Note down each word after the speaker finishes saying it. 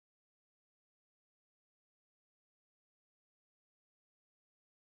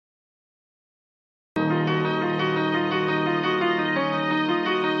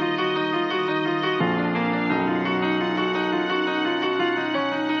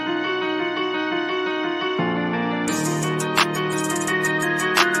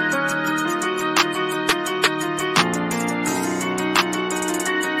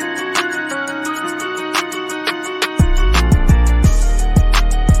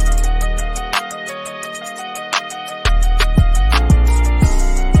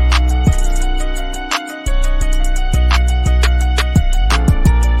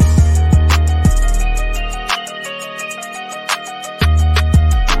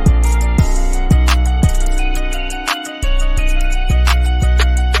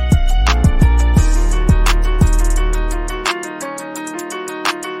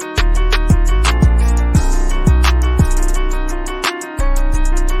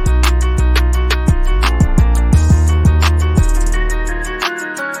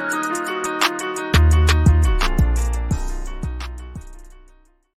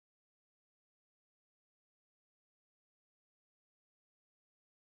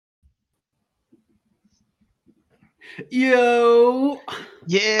Yo,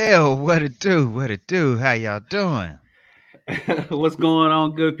 Yeah, what it do? What it do? How y'all doing? what's going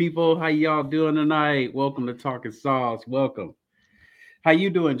on, good people? How y'all doing tonight? Welcome to Talking Sauce. Welcome. How you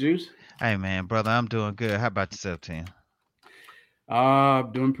doing, Juice? Hey man, brother, I'm doing good. How about yourself, Tim?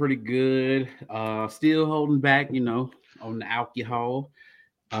 Doing pretty good. Still holding back, on the alcohol.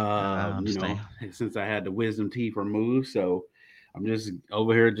 I You know, understand. since I had the wisdom teeth removed, so I'm just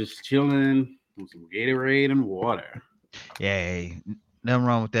over here just chilling with some Gatorade and water. Yeah, hey, nothing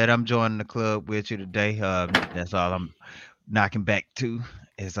wrong with that. I'm joining the club with you today. That's all I'm knocking back to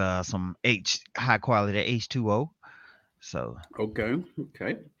is some H high quality H2O. So Okay,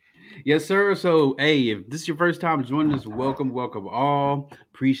 okay. Yes, sir. So, hey, if this is your first time joining us, welcome, welcome all.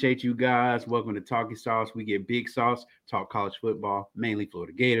 Appreciate you guys. Welcome to Talking Sauce. We get big sauce, talk college football, mainly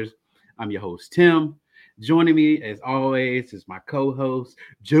Florida Gators. I'm your host, Tim. Joining me, as always, is my co host,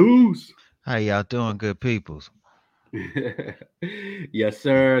 Juice. how y'all doing, good peoples? Yes,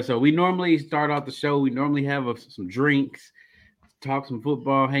 sir. So, we normally start off the show, we normally have some drinks, talk some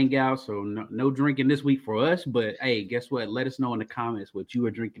football, hang out. So no drinking this week for us. But hey, guess what? Let us know in the comments what you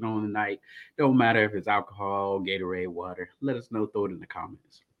are drinking on tonight. Don't matter if it's alcohol, Gatorade, water. Let us know. Throw it in the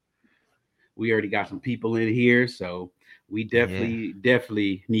comments. We already got some people in here, so we Yeah.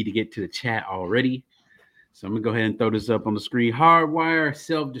 definitely need to get to the chat already. So I'm gonna go ahead and throw this up on the screen. Hardwire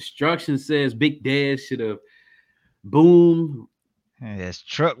self destruction says Big Dad should have boom. That's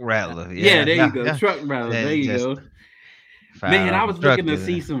truck rattler. Yeah, Yeah, there you yeah, go. yeah. Truck rattle. There That you just go. fired Man, I off a was truck looking to there.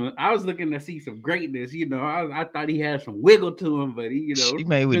 see some. I was looking to see some greatness. I thought he had some wiggle to him, but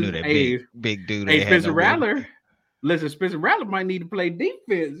Man, we knew Spencer, that hey, big dude hey, ain't had Spencer no wiggle. Rattler. Listen, Spencer Rattler might need to play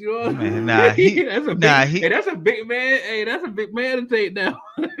defense. Man, That's a big. nah, Hey, he that's a big man. Hey, that's a big man to take down.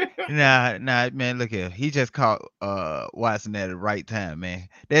 Nah, man, look here. He just caught Watson at the right time, man.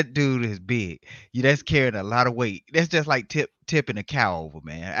 That dude is big. You that's carrying a lot of weight. That's just like tipping a cow over,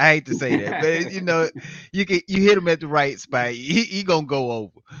 man. I hate to say that, but you hit him at the right spot, he gonna go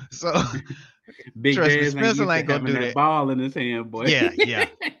over. So Big trust me, Daz ain't Spencer used to ain't gonna having do that that. ball in his hand, boy. Yeah, yeah.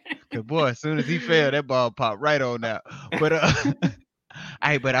 Cause boy, as soon as he fell, that ball popped right on out. But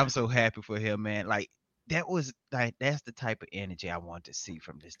but I'm so happy for him, man. Like that's the type of energy I want to see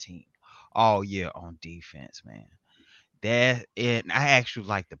from this team all year on defense, man. That and I actually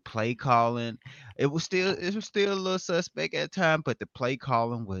like the play calling. It was still a little suspect at time, but the play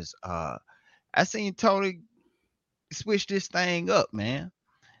calling was I seen Tony switch this thing up, man.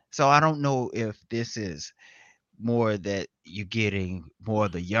 So I don't know if this is more that you're getting more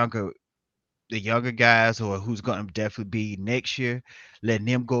of the younger guys or who's going to definitely be next year, letting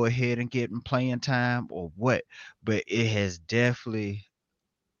them go ahead and get in playing time or what. But it has definitely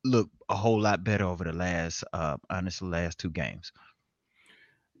looked a whole lot better over the honestly, last two games.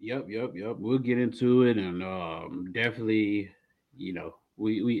 Yep. We'll get into it, and definitely,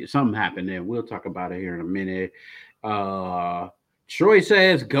 we something happened there. We'll talk about it here in a minute. Uh, Troy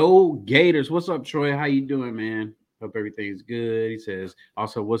says, "Go Gators." What's up, Troy? How you doing, man? Hope everything's good. He says,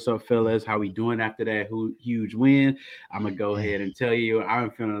 "Also, what's up, fellas? How we doing after that huge win?" I'm gonna go Yeah. ahead and tell you, I'm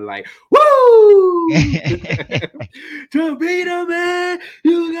feeling like, woo! To beat the man,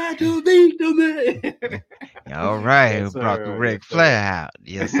 you got to beat the man. All right, Yes, we brought the sir. Yes, Ric sir. Flair out.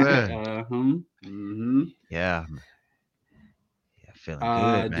 Yes, sir. Uh-huh. Mm-hmm. Yeah, yeah, feeling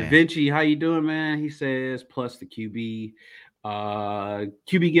good, Da man. Vinci, how you doing, man? He says plus the QB.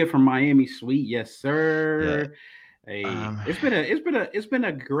 QB get from Miami Sweet, yes, Yeah. sir. Hey, Um. it's been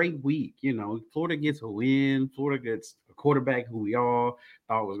a great week. Florida gets a win. Florida gets a quarterback who we all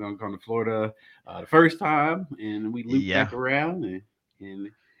thought was going to come to Florida the first time, and we looped Yeah. back around, and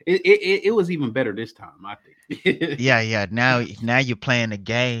it was even better this time, I think. Yeah. Yeah. Now you're playing the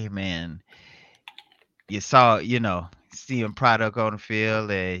game, and you saw, seeing product on the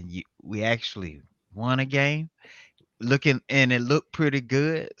field, and we actually won a game. Looking and it looked pretty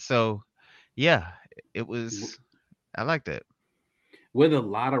good. So yeah, it was. I like that. With a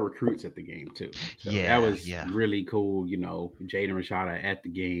lot of recruits at the game too. So that Yeah. was Yeah. really cool. Jaden Rashada at the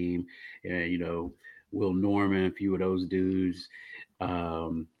game, and Will Norman, a few of those dudes.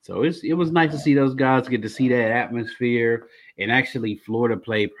 So it was nice to see those guys get to see that atmosphere, and actually Florida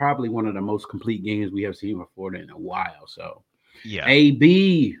played probably one of the most complete games we have seen for Florida in a while. So Yeah.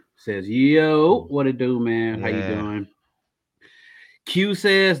 AB says, "Yo, what it do, man? How you Yeah. doing?" Q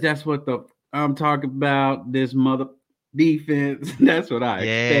says, "That's what the I'm talking about. This mother defense. That's what I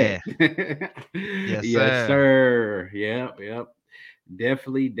Yeah. expect." Yes, Yes, sir. sir. Yep.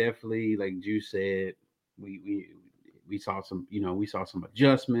 Definitely. Like Juice said, we saw some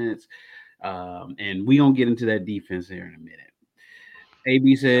adjustments, and we gonna get into that defense here in a minute. AB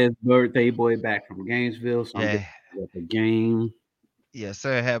Yeah. says, "Birthday boy back from Gainesville." So I'm Yeah. At the game. Yes,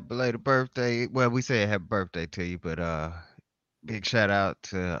 sir. Happy belated birthday. Well, we said happy birthday to you, but big shout out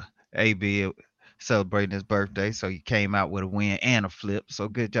to AB celebrating his birthday. So he came out with a win and a flip. So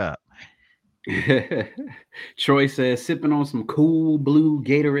good job. Troy says sipping on some cool blue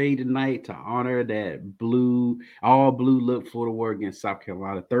Gatorade tonight to honor that all blue look for the war against South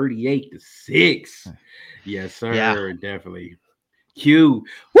Carolina, 38-6. Yes, Yeah. sir, definitely. Q,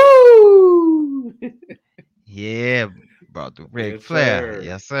 woo! Yeah. Brought the Ric Yes, Flair. sir.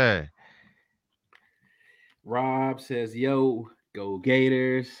 Yes, sir. Rob says, yo, go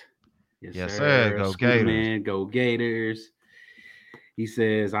Gators. Yes, Yes, sir. sir. Go Scooter Gators. Man, go Gators. He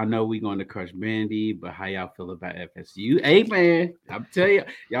says, I know we're going to crush Bandy, but how y'all feel about FSU? Hey, man, I'm telling you,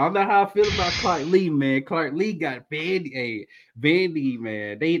 y'all know how I feel about Clark Lee, man. Clark Lee got Bandy. Hey, Bandy,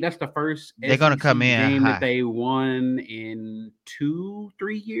 man. That's the first They're gonna come SEC in game that high. they won in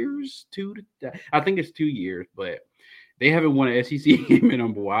 3 years. I think it's 2 years, but they haven't won an SEC game in a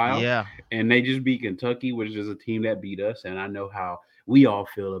while. Yeah. And they just beat Kentucky, which is a team that beat us. And I know how we all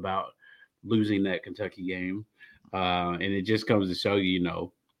feel about losing that Kentucky game. And it just comes to show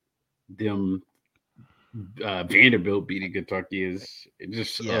you, them Vanderbilt beating Kentucky it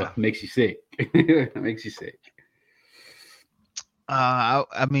just Yeah. makes you sick. Makes you sick.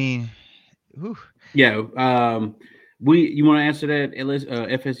 I mean, whew. Yeah. You want to answer that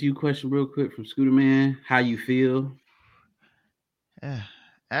FSU question real quick from Scooter Man? How you feel? Yeah.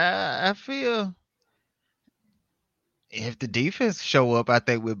 I feel if the defense show up, I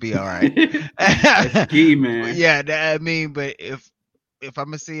think we'll be all right. That's the key, man. Yeah, I mean, but if I'm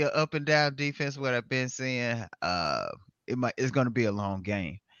gonna see an up and down defense, what I've been seeing, it's gonna be a long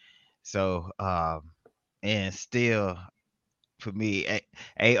game. So, and still for me,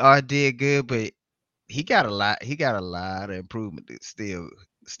 AR did good, but he got a lot. He got a lot of improvement to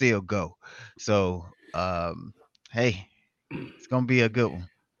still go. So, hey, it's gonna be a good one.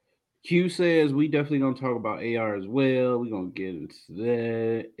 Q says we definitely gonna talk about AR as well. We're gonna get into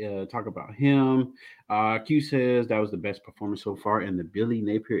that. Talk about him. Q says that was the best performance so far in the Billy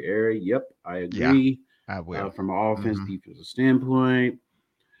Napier era. Yep, I Yeah, agree. I will. From an offense Hmm. defensive standpoint,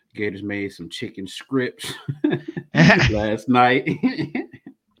 Gators made some chicken scripts last night.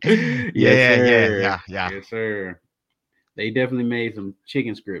 Yes, Yeah, yeah, sir. yeah, yeah, Yes, sir. They definitely made some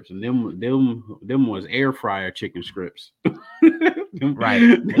chicken scripts, and them was air fryer chicken scripts. them, right.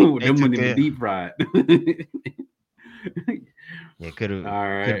 They them weren't took even it. deep fried. It could have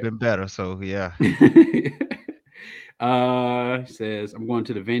All been better. So yeah, right. Says I'm going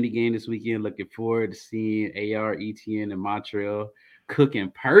to the Vandy game this weekend. Looking forward to seeing AR, Etienne, and Montrell cook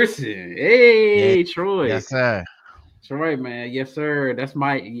in person. yeah, Hey, Troy. yes, sir. Troy, man. Yes, sir. That's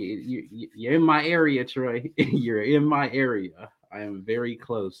you're in my area, Troy. You're in my area. I am very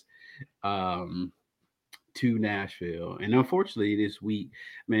close um, to Nashville. And unfortunately, this week,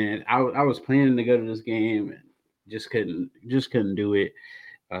 man, I was planning to go to this game and just couldn't do it.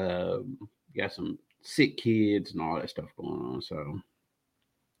 Got some sick kids and all that stuff going on. So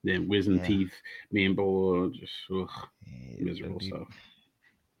then wisdom Yeah, teeth being boiled, just yeah, miserable. So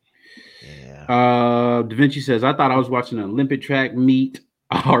yeah, Da Vinci says, I thought I was watching an Olympic track meet.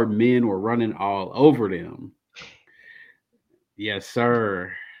 Our men were running all over them. Yes,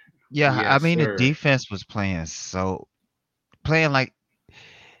 sir. yeah. I Yes, mean, the sir. defense was playing like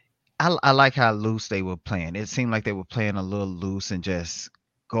I like how loose they were playing. It seemed like they were playing a little loose and just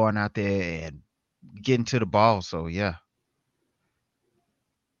going out there and getting to the ball. So yeah,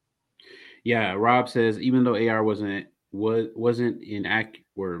 Yeah, Rob says even though AR wasn't in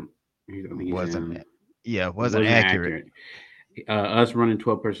or I think he's wasn't in wasn't wasn't accurate. accurate. Us running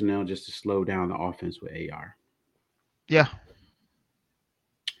 12 personnel just to slow down the offense with AR. Yeah,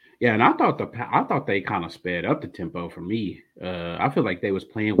 Yeah, and I thought they kind of sped up the tempo for me. I feel like they was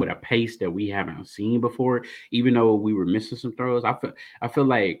playing with a pace that we haven't seen before, even though we were missing some throws. I feel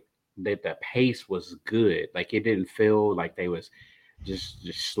like that the pace was good. Like it didn't feel like they was just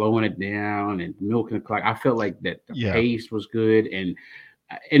slowing it down and milking the clock. I felt like that the yeah, pace was good and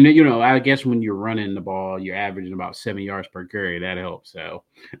I guess when you're running the ball, you're averaging about 7 yards per carry. That helps. So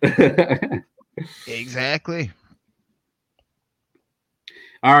exactly.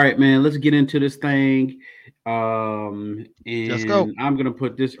 all right, man, let's get into this thing. Let's go. And I'm gonna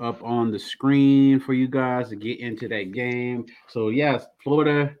put this up on the screen for you guys to get into that game. So yes,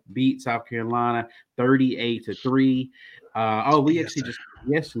 Florida beat South Carolina 38-3. We Yes, actually sir. just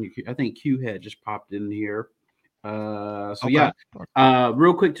yes, I think Q had just popped in here. So Okay. yeah.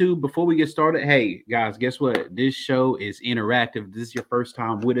 Real quick too, before we get started, hey guys, guess what? This show is interactive. This is your first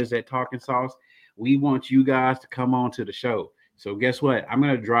time with us at Talking Sauce. We want you guys to come on to the show. So guess what? I'm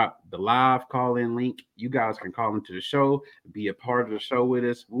gonna drop the live call in link. You guys can call into the show, be a part of the show with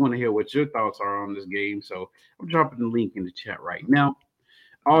us. We want to hear what your thoughts are on this game. So I'm dropping the link in the chat right now.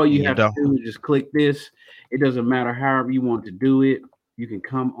 All And you you have to know, do is just click this. It doesn't matter however you want to do it. You can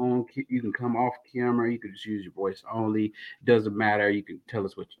come on, you can come off camera. You can just use your voice only. It doesn't matter. You can tell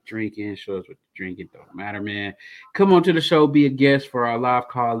us what you're drinking, show us what you're drinking. Don't matter, man. Come on to the show, be a guest for our live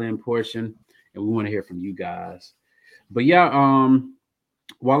call in portion, and we want to hear from you guys. But yeah,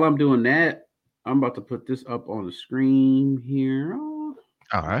 while I'm doing that, I'm about to put this up on the screen here.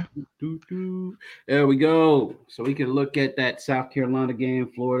 all right. There we go. So we can look at that South Carolina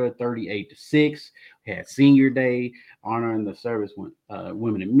game, Florida 38-6. We had senior day honoring the service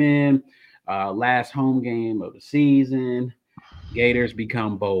women and men. Last home game of the season. Gators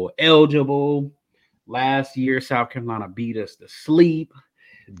become bowl eligible. Last year, South Carolina beat us to sleep.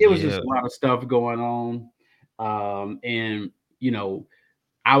 It was just Yeah, a lot of stuff going on. And, you know,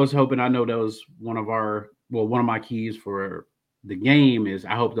 I was hoping, I know that was one of my keys for the game is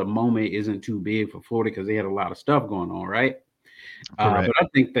I hope the moment isn't too big for Florida because they had a lot of stuff going on, right? But correct. I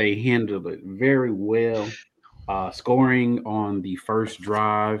think they handled it very well. Scoring on the first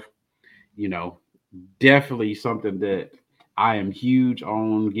drive, you know, definitely something that I am huge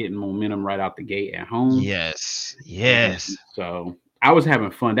on getting momentum right out the gate at home. Yes, And yes. so I was having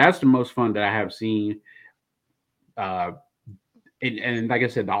fun. That's the most fun that I have seen. Uh, and like I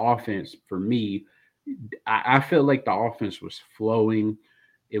said, the offense for me, I feel like the offense was flowing.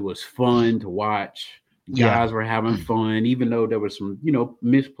 It was fun to watch. Yeah, Guys were having fun, even though there was some,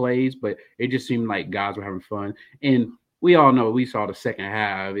 misplays, but it just seemed like guys were having fun. And we all know we saw the second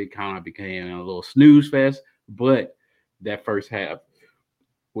half, it kind of became a little snooze fest, but that first half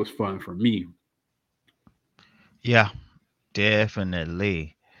was fun for me. yeah,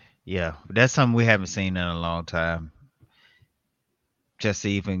 definitely. Yeah, that's something we haven't seen in a long time. Just to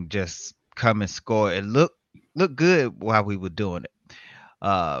even just come and score. It looked good while we were doing it.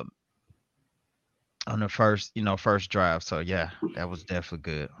 Um, on the first, first drive. So yeah, that was definitely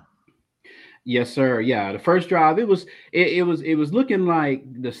good. Yes, sir. Yeah, the first drive it was looking like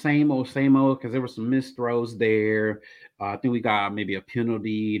the same old because there were some missed throws there. I think we got maybe a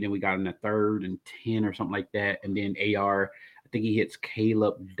penalty, then we got in the 3rd and 10 or something like that, and then AR, I think he hits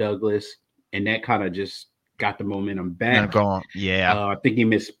Caleb Douglas, and that kind of just got the momentum Gonna back. go on. Yeah, I think he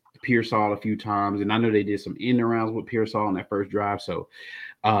missed Pearsall a few times, and I know they did some end arounds with Pearsall on that first drive. So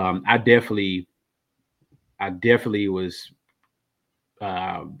I definitely was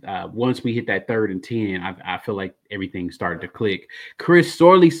once we hit that 3rd and 10, I feel like everything started to click. Chris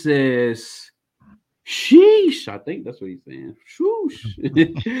Sorley says, "Sheesh!" I think that's what he's saying.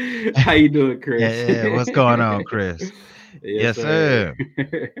 Shoosh. How you doing, yeah, Chris? yeah. What's going on, Chris? Yes, Yes, sir.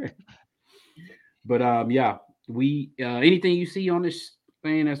 sir. But yeah, we anything you see on this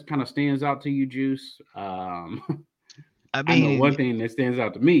thing that kind of stands out to you, Juice? I I know one mean, thing that stands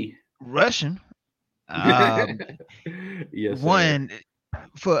out to me. Russian. Um, Yes, sir. one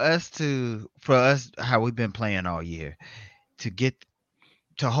for us how we've been playing all year to get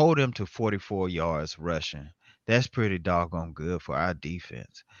to hold them to 44 yards rushing. That's pretty doggone good for our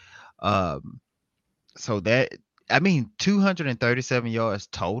defense. Um, so that I mean 237 yards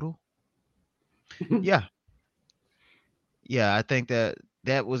total. Yeah, yeah, I think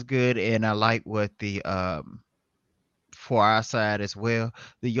that was good, and I like what the for our side as well.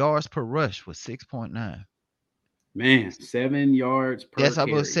 The yards per rush was 6.9. Man, 7 yards per That's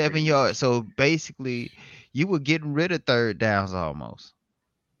almost carry, pretty 7 yards. much. So basically, you were getting rid of third downs almost.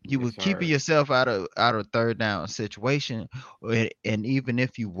 You Yes, were keeping sir. yourself out of third down situation, and even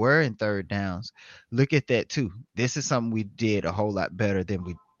if you were in third downs, look at that too. This is something we did a whole lot better than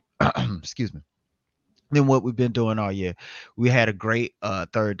we, excuse me, than what we've been doing all year. We had a great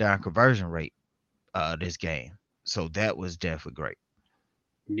third down conversion rate this game, so that was definitely great.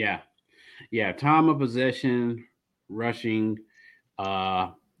 Yeah. Yeah. Time of possession, rushing,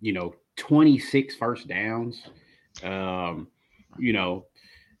 uh, 26 first downs. Um, you know,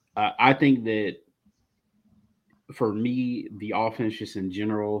 I think that for me, the offense just in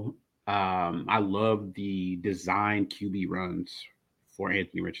general, I love the design QB runs for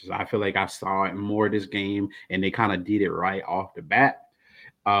Anthony Richardson. I feel like I saw it more this game, and they kind of did it right off the bat.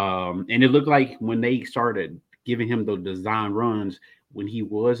 And it looked like when they started giving him those design runs, when he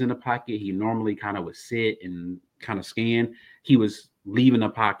was in the pocket, he normally kind of would sit and kind of scan. He was leaving the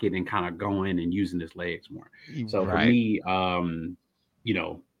pocket and kind of going and using his legs more. So for Right. me, you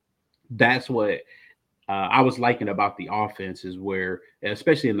know, that's what I was liking about the offense is where,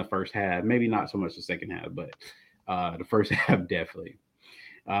 especially in the first half, maybe not so much the second half, but the first half definitely.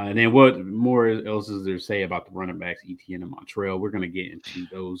 And then what more else is there to say about the running backs, Etienne and Montrell? We're going to get into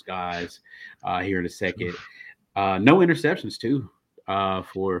those guys here in a second. No interceptions too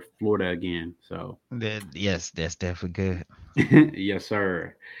for Florida again. So Yes, that's definitely good. yes,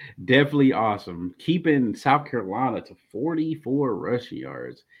 sir. Definitely awesome. Keeping South Carolina to 44 rushing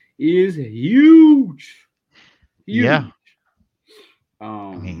yards is huge. Yeah, Huge.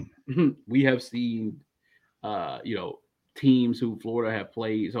 I mean, Um, we have seen, you know, teams who Florida have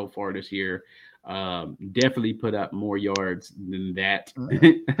played so far this year definitely put up more yards than that.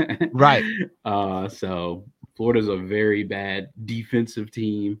 right. So Florida's a very bad defensive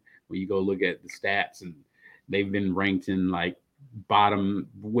team. When you go look at the stats, and they've been ranked in like bottom,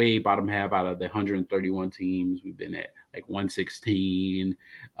 way bottom half out of the 131 teams. We've been at like 116, you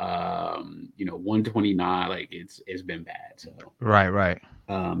know, 129. Like it's been bad. So Right, right.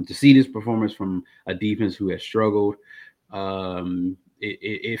 to see this performance from a defense who has struggled,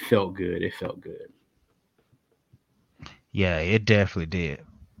 it felt good. It felt good. Yeah, it definitely did.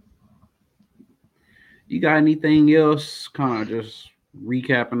 You got anything else? Kind of just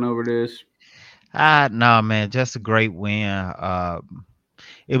recapping over this. No, man, just a great win.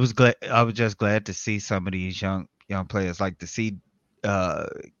 It was glad. I was just glad to see some of these young players, like to see uh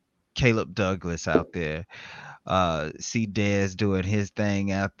Caleb Douglas out there, see Dez doing his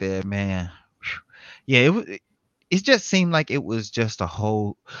thing out there, man. Whew. Yeah, it just seemed like it was just a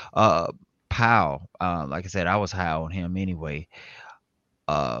whole uh pile. Like I said, I was high on him anyway.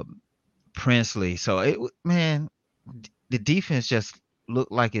 Um, Princely. So man, the defense just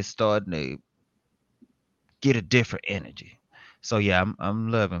looked like it's starting to get a different energy. So yeah, I'm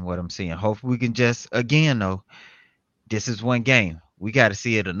loving what I'm seeing. Hopefully we can just again though, this is one game. We got to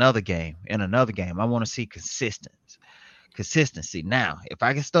see it another game and another game. I want to see consistency. Now, if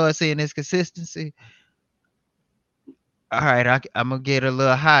I can start seeing this consistency, all right, I'm gonna get a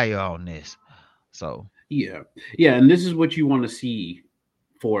little higher on this. So Yeah, yeah, and this is what you want to see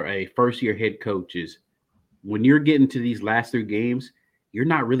for a first year head coach is when you're getting to these last three games, you're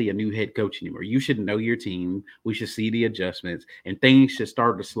not really a new head coach anymore. You should know your team. We should see the adjustments, and things should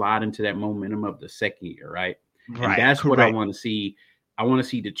start to slide into that momentum of the second year, right? And right, that's what I correct, want to see. I want to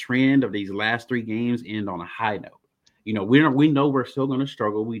see the trend of these last three games end on a high note. You know, we know we're still going to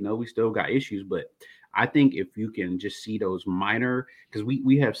struggle. We know we still got issues, but I think if you can just see those minor, because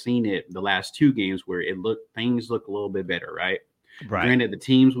we have seen it the last two games where things look a little bit better, right? right, Granted, the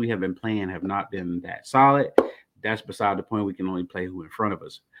teams we have been playing have not been that solid. That's beside the point. We can only play who in front of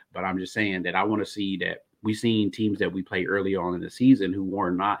us. But I'm just saying that I want to see that we've seen teams that we play early on in the season who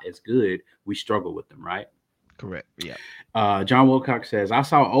were not as good. We struggle with them, right? correct. Yeah, John Wilcox says, I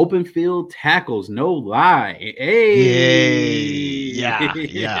saw open field tackles, no lie. yay, Hey, yeah,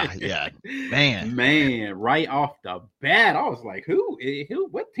 yeah, yeah, man. man, right off the bat, I was like,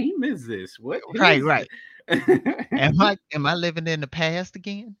 what team is this? Who Right, is right. this? Am I living in the past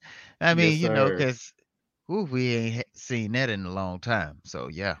again? I Yes, mean, sir. because we ain't seen that in a long time. So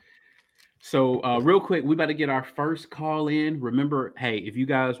yeah. So, real quick, we about to get our first call in. Remember, hey, if you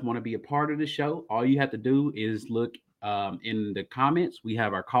guys want to be a part of the show, all you have to do is look in the comments. We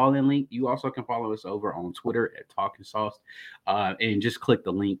have our call in link. You also can follow us over on Twitter at Talking Sauce and just click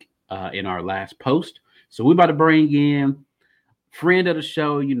the link in our last post. So, we're about to bring in friend of the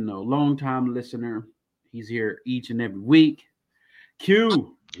show, you know, longtime listener. He's here each and every week.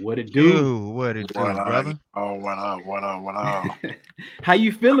 Q, what it do? You what it What do, up? brother? Oh, what up? What up? What up? How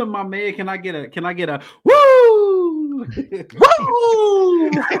you feeling, my man? Can I get a woo?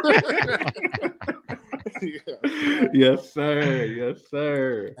 Woo! Yes, sir. Yes,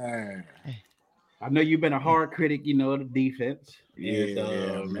 sir. Man. I know you've been a hard critic, you know, of the defense, and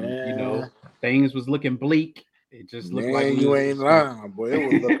Yeah, you know, man. things was looking bleak. It just looked like Man, we you was ain't just gonna. lying, boy. It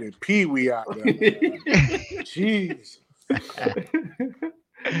was looking pee-wee out there, man. Jeez.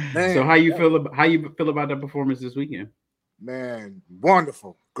 So Man, how you feel about that performance this weekend? man,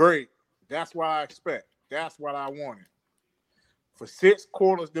 wonderful. Great. That's what I expect. That's what I wanted. For 6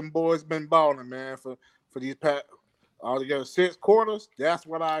 quarters, them boys been balling, man. For these past altogether 6 quarters, that's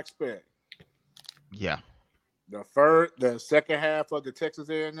what I expect. Yeah, The second half of the Texas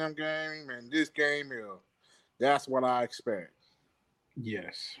A&M game and this game here, that's what I expect.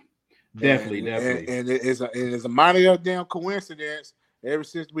 Yes, definitely, And definitely. it is a mighty damn coincidence. Ever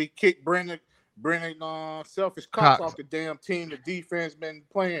since we kicked Brennan selfish Cox Cox. off the damn team, the defense been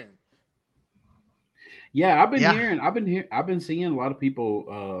playing. Yeah, Yeah, I've been seeing a lot of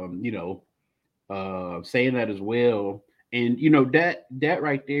people, you know, saying that as well. And you know that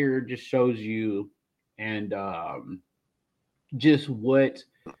right there just shows you, and just what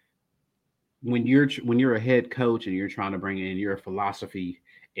when you're a head coach and you're trying to bring in your philosophy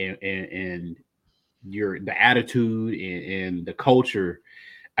and your the attitude and the culture.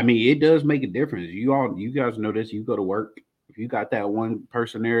 I mean, it does make a difference. You guys know this. You go to work. If you got that one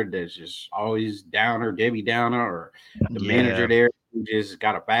person there that's just always downer, Debbie Downer, or the manager Yeah, there who just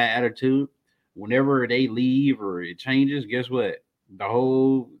got a bad attitude, whenever they leave or it changes, guess what? The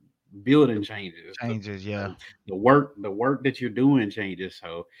whole building changes. changes. Yeah, The work that you're doing changes.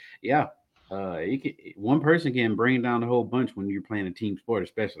 So yeah, one person can bring down the whole bunch when you're playing a team sport,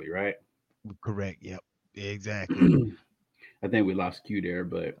 especially, right? correct. Yep, exactly. I think we lost Q there,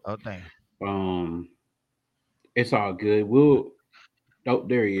 but Oh damn. um, it's all good. We'll. Oh,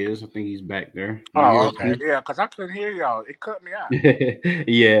 there he is. I think he's back there. You hear Oh, us, okay. Q? Yeah, because I couldn't hear y'all. It cut me out.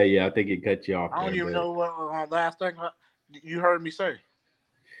 Yeah, yeah. I think it cut you off I don't there, even but know what last thing you heard me say.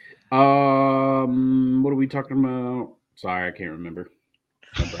 what are we talking about? Sorry, I can't remember.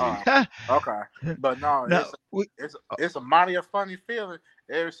 My brain. Oh, okay. But no, No, it's a mighty a funny feeling.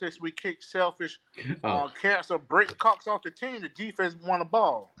 Ever since we kicked selfish Oh, cancer Brick Cox off the team, the defense won the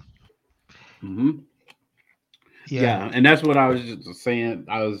ball. hmm, yeah, yeah. And that's what I was just saying.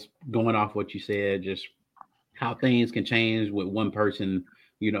 I was going off what you said, just how things can change with one person.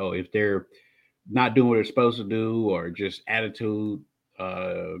 If they're not doing what they're supposed to do, or just attitude.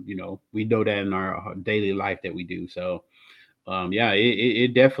 We know that in our daily life that we do. So, yeah,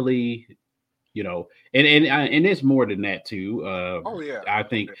 it definitely, and it's more than that too. Oh yeah. I Oh,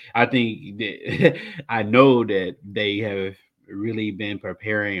 think yeah. I think that I know that they have really been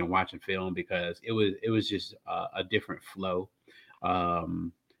preparing and watching film because it was just a different flow.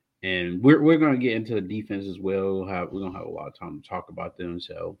 Um, and we're gonna get into the defense as well. We're gonna have a lot of time to talk about them.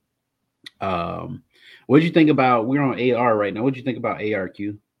 So, what did you think about? We're on AR right now. What did you think about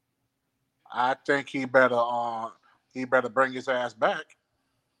ARQ? I think he better bring his ass back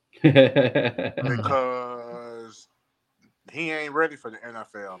mm, because he ain't ready for the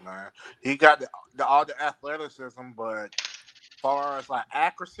NFL, man. He got all the athleticism, but far as like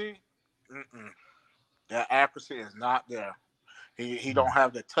accuracy, mm-mm, that accuracy is not there. He don't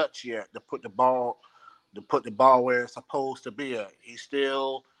have the touch yet to put the ball where it's supposed to be at. He's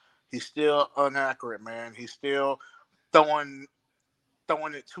still inaccurate, man. He's still throwing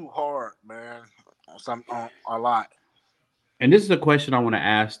throwing it too hard, man. A lot. And this is a question I want to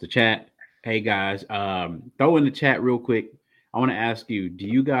ask the chat. Hey guys, throw in the chat real quick. I want to ask you: do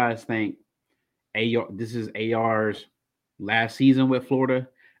you guys think AR? This is AR's last season with Florida,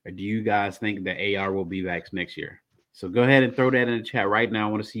 or do you guys think that AR will be back next year? So go ahead and throw that in the chat right now.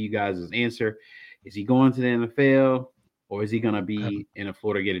 I want to see you guys' answer. Is he going to the NFL, or is he going to um, be in a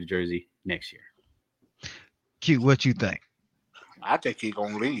Florida Gator jersey next year? Q, what you think? I think he's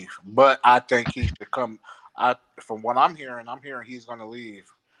gonna leave, but I think he should come. From what I'm hearing he's gonna leave.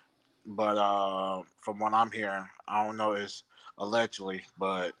 But from what I'm hearing, I don't know. It's allegedly,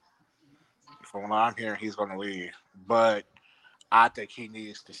 but from what I'm hearing, he's gonna leave. But I think he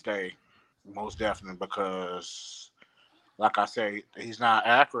needs to stay, most definitely, because, like I say, he's not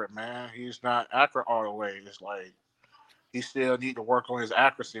accurate, man. He's not accurate all the way. It's like he still need to work on his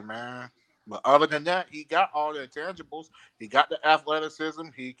accuracy, man. But other than that, he got all the intangibles. He got the athleticism.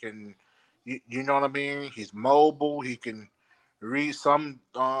 He can, you know what I mean. He's mobile. He can read some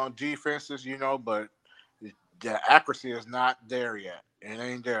defenses, but the accuracy is not there yet. It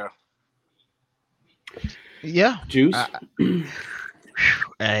ain't there. Yeah, Juice. I,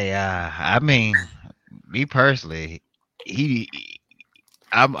 hey, I mean, me personally, he,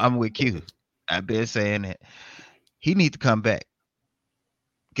 I'm with Q. I've been saying it. He need to come back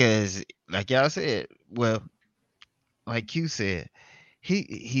because, like y'all said, well, like Q said,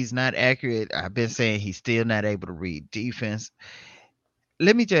 he's not accurate. I've been saying he's still not able to read defense.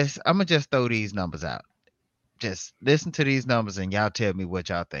 I'm gonna just throw these numbers out. Just listen to these numbers and y'all tell me what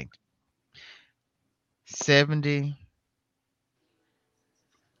y'all think. 70,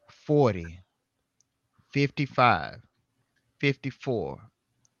 40, 55, 54,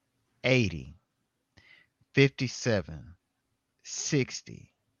 80, 57,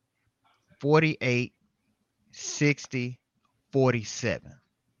 60, 48, 60, 47.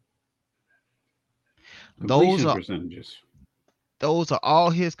 Those Completion are percentages. those are all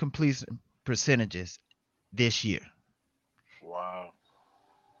his completion percentages this year. Wow.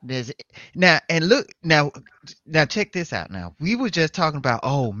 There's now and look now check this out now. We were just talking about,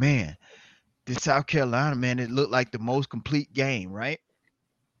 oh man, this South Carolina man, it looked like the most complete game, right?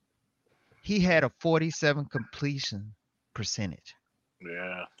 He had a 47 completion percentage.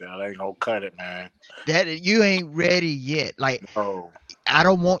 Yeah, that ain't gonna cut it, man. That you ain't ready yet. Like No. I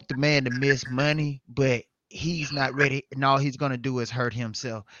don't want the man to miss money, but he's not ready, and all he's gonna do is hurt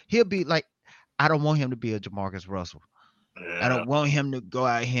himself. He'll be like, I don't want him to be a Jamarcus Russell. I Yeah, don't want him to go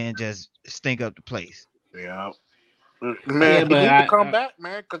out here and just stink up the place. yeah. Yeah, Man, he but need to come back,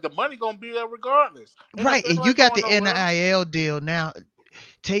 man, because the money gonna be there regardless. Right, and NFL you ain't got going the nowhere. NIL deal now.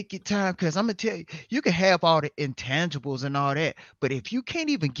 Take your time, because I'm gonna tell you, you can have all the intangibles and all that, but if you can't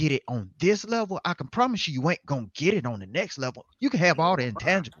even get it on this level, I can promise you, you ain't gonna get it on the next level. You can have all the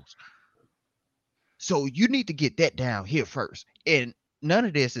intangibles, so you need to get that down here first. And none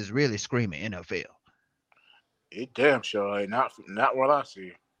of this is really screaming NFL. It damn sure ain't not what I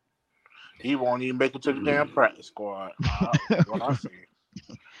see. He won't even make it to the damn practice squad. What I see,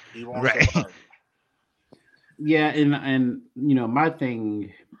 he won't Right. survive. yeah, and my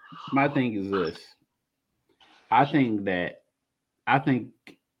thing is this. I think that I think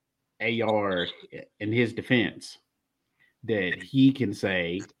AR in his defense that he can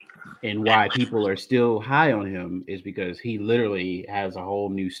say and why people are still high on him is because he literally has a whole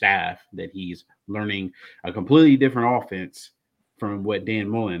new staff that he's learning a completely different offense from what Dan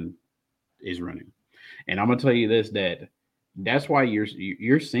Mullen is running. And I'm gonna tell you this that's why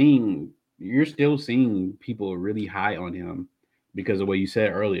you're still seeing people really high on him because of what you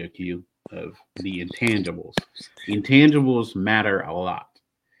said earlier, Q, of the intangibles. The intangibles matter a lot,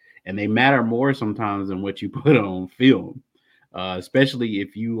 and they matter more sometimes than what you put on film, especially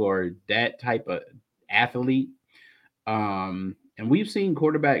if you are that type of athlete. And we've seen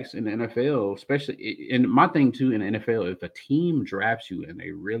quarterbacks in the NFL, especially. And my thing too in the NFL, if a team drafts you and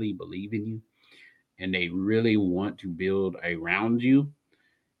they really believe in you and they really want to build around you,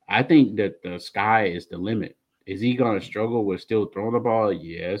 I think that the sky is the limit. Is he going to struggle with still throwing the ball?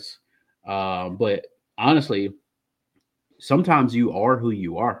 Yes. But honestly, sometimes you are who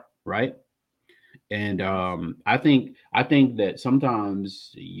you are, right? And I think that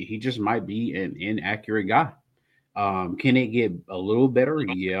sometimes he just might be an inaccurate guy. Can it get a little better?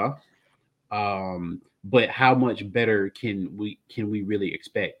 Yeah. But how much better can we really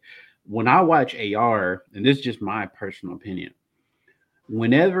expect? When I watch AR, and this is just my personal opinion,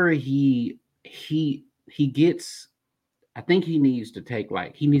 whenever he gets, I think he needs to take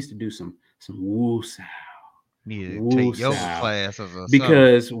like he needs to do some woo Need to take yoga woosah classes or something.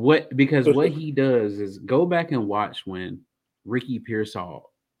 because what he does is go back and watch when Ricky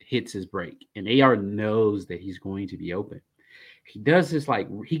Pearsall hits his break and AR knows that he's going to be open. He does this like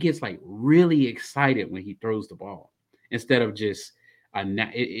he gets like really excited when he throws the ball instead of just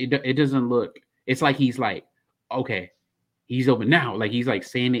it doesn't look. It's like he's like, okay, he's open now. Like he's like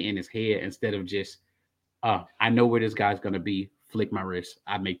saying it in his head instead of just I know where this guy's gonna be. Flick my wrist.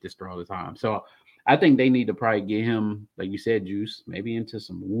 I make this throw all the time. So I think they need to probably get him, like you said, Juice, maybe into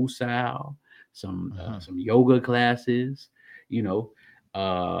some Wusao, Mhm. some yoga classes, you know.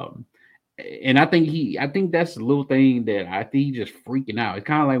 Um, and I think that's a little thing that I think he's just freaking out. It's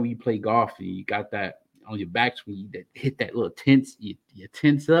kind of like when you play golf and you got that on your back when you hit that little tense, you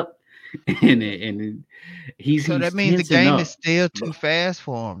tense up, and So he's that means the tensing game is up. still too But fast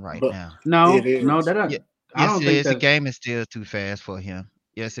for him right but now. it No, is. Yeah. I Yes, don't it think is. The that's game is still too fast for him.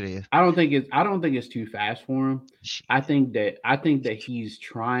 Yes, it is. I don't think it's too fast for him. Shit. I think that he's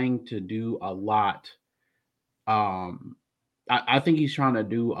trying to do a lot. Um, I think he's trying to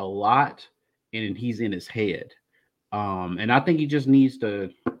do a lot, and he's in his head. And I think he just needs to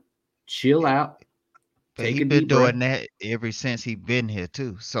chill out, But take he a been deep breath. doing that ever since he been here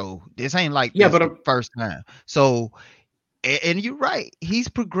too. So this ain't like Yeah, this but the first time. So and you're right. He's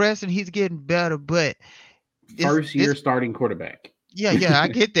progressing. He's getting better. But first year this starting quarterback. yeah, I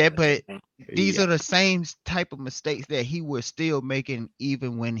get that. But these Yeah. are the same type of mistakes that he was still making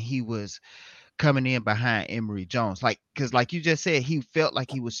even when he was coming in behind Emory Jones. Like because like you just said, he felt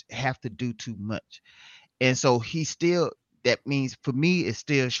like he was have to do too much. And so he still that means for me it's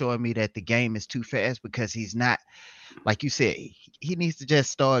still showing me that the game is too fast because he's not like you said, he needs to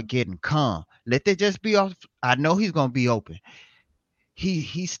just start getting calm. Let that just be off. I know he's gonna be open.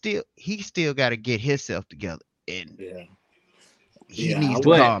 He still got to get himself together, and Yeah, he yeah, needs to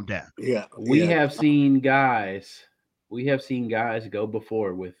But calm down. yeah, we yeah. have seen guys, we have seen guys go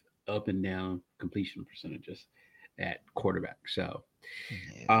before with up and down completion percentages at quarterback. So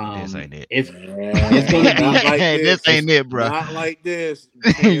Yeah, this ain't it. it's going to Not be like This this. ain't it, bro. Not like this,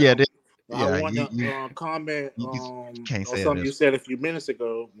 Yeah, Tim. I yeah. want You, to you, comment you can't on say something you this. said a few minutes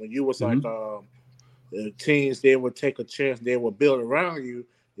ago when you was like, Mhm. the teams they would take a chance, they would build around you.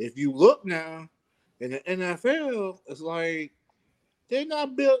 If you look now in the NFL, it's like they're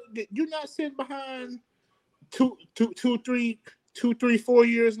not built. You're not sitting behind two, two, two, three, 2, 3, 4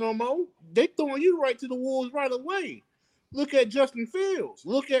 years no more. They throwing you right to the wolves right away. Look at Justin Fields.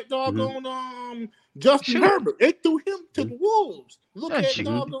 Look at Mhm. doggone Justin Shoot, Herbert. They threw him to Mhm. the wolves. Look not at shoot.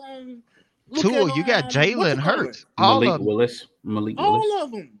 Mhm. doggone Look at Tua, you got what you Jalen call it? Hurts. All Malik of them. Willis. Malik Willis. All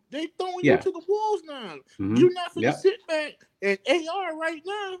of them. They throwing you Yeah. to the wolves now. Hmm. You're not finna Yeah. sit back and AR right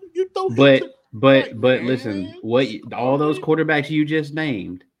now. You throw him But to like but listen, man. all those Sorry. quarterbacks you just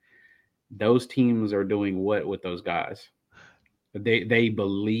named, those teams are doing what with those guys? They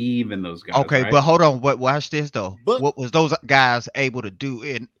believe in those guys, Okay, right? but hold on. What? Watch this though. But What was those guys able to do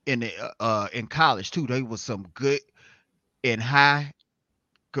in college too? They was some good in high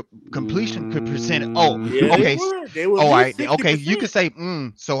completion percentage. Oh, Mm, yeah, they okay. were. They were at All least right. sixty Okay, you can percent.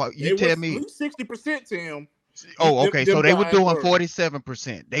 say. So you They tell was at me. least 60% to him. Oh, okay. So Them they were guys doing were.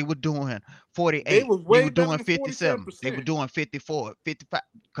 47%. They were doing They 48. was They way were better doing than 57. They were 47%. doing 54, 55.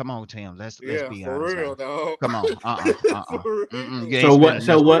 Come on, Tim. Let's Yeah, be for honest real, now. dog. Come on. For You real. ain't spending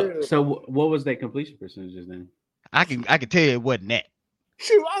enough. what was their completion percentages then? I can tell you it wasn't that.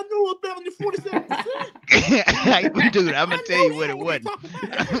 Shoot, I knew it better than 47%. Dude, I'm gonna I tell know you what that it when they wasn't. talk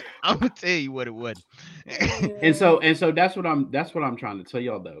about I'm gonna tell you what it wasn't. And so that's what I'm trying to tell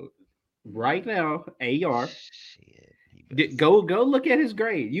y'all though. Right now, AR, Shit. He better go look at his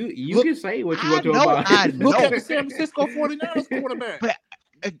grade. You Look, can say what you I want to know, about I it. look at know. the San Francisco 49ers quarterback. But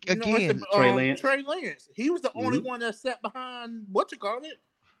You know, it's again, Trey Lance. Trey Lance. He was the only Mhm. one that sat behind what you call it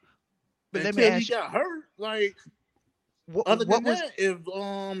but let me until he ask you, got hurt. Like other what than was that,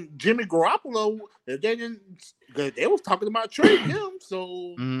 if Jimmy Garoppolo, if they didn't, cause they was talking about trading him,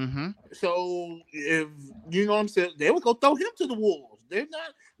 so mm-hmm. so if you know what I'm saying, they would go throw him to the wolves. They're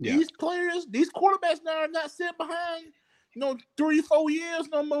not Yeah. these players, these quarterbacks now are not sitting behind. 3-4 years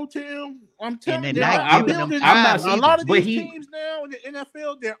no more, Tim. I'm telling you, they're they're No, not not giving them building. I'm not time A saying, lot either. of but these he. teams now in the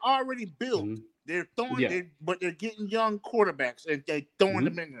NFL, they're already built. Mhm. They're throwing, Yeah. but they're getting young quarterbacks and they throwing Mhm.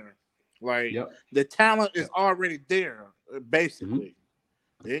 them in there. Like Yep. the talent is Yep. already there, basically.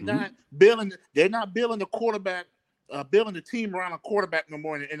 They're Mhm. not building. They're not building the quarterback, building the team around a quarterback no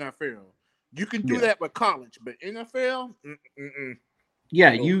more in the NFL. You can do Yeah. that with college, but NFL,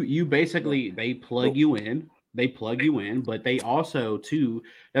 Yeah, no, you basically no, they plug no. you in. They plug you in, but they also too.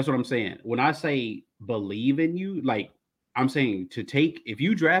 That's what I'm saying. When I say believe in you, like I'm saying to take if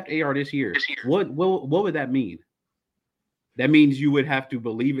you draft AR this year, what would that mean? That means you would have to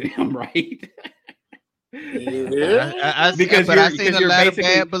believe in him, right? Yeah, but Yeah, but I seen because a you're lot of basically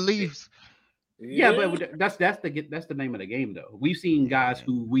bad beliefs. yeah, yeah, but that's the name of the game though. We've seen guys Yeah,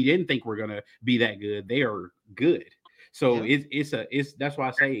 who we didn't think were gonna be that good. They are good. So yeah. it's that's why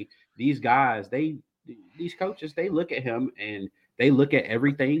I say these guys these coaches they look at him and they look at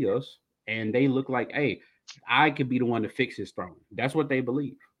everything else and they look like hey I could be the one to fix his throwing. That's what they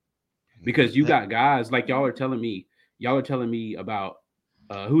believe because you That- got guys like y'all are telling me about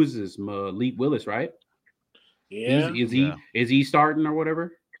who is this Malik Willis right? He's yeah. yeah. is he starting or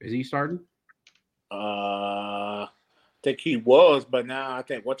whatever? Is he starting? I think he was, but now I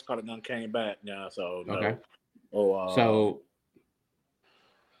think what's called it done came back now. So no. Okay. Oh,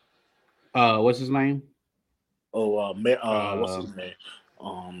 So what's his name? what's Uh, his name?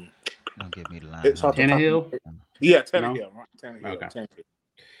 Don't give me the line. It's Hold off the on. top. Tannehill? Yeah, No. Tannehill. Right? Okay. Tannehill.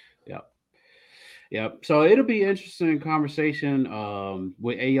 Yep. Yep. So it'll be interesting conversation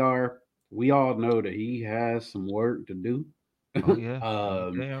with AR. We all know that he has some work to do. Oh yeah.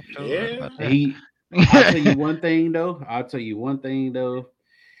 um, Okay, I'm sure Yeah. about that. I'll tell you one thing though.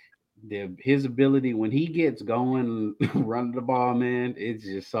 His ability when he gets going, running the ball, man, it's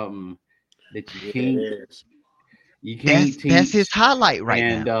just something that Yeah, it is. you can't That's his teach. highlight right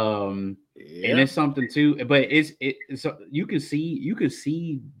And now. and Yeah. it's something too but so you can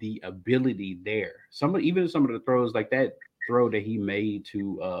see the ability there even some of the throws like that throw that he made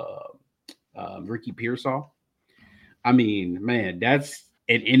to Ricky Pearsall. I mean man that's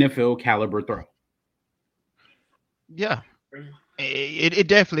an NFL caliber throw. Yeah. It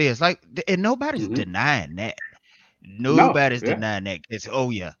definitely is. Like and nobody's Hmm. denying that. No, Nobody's yeah. denying that. It's oh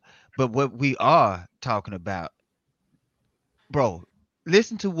yeah. But what we are talking about, bro,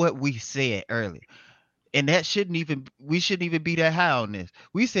 listen to what we said earlier. And that we shouldn't even be that high on this.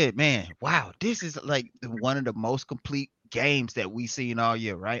 We said, man, wow, this is like one of the most complete games that we seen all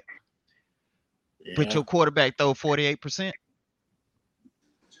year, right? But Yeah. your quarterback throw 48%.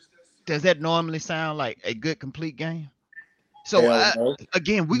 Does that normally sound like a good complete game? So Hell no.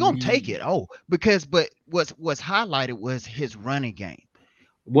 again, we're gonna take it. Oh, because but what's highlighted was his running game.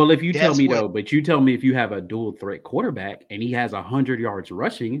 Well, if you tell That's me what though, but you tell me if you have a dual threat quarterback and he has 100 yards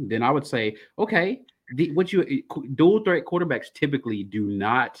rushing, then I would say, okay, dual threat quarterbacks typically do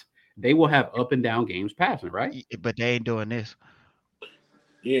not. They will have up and down games passing, right? but they ain't doing this.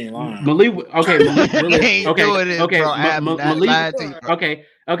 You ain't lying. Malik They Willis, ain't doing this, bro. I'm not Malik, lying to you, bro.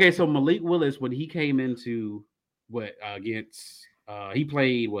 okay, so Malik Willis when he came into what against He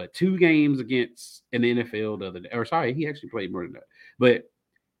played what 2 games against in the NFL the other day. Or sorry, he actually played more than that. But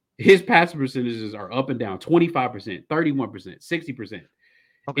his passing percentages are up and down 25%, 31%, 60%.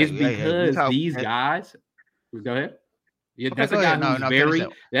 Okay, It's hey, we because talk. these guys, go ahead. Yeah, Okay, that's a go guy ahead. No, who's no, finish very that.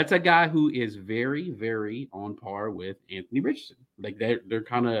 that's a guy who is very, very on par with Anthony Richardson. Like they're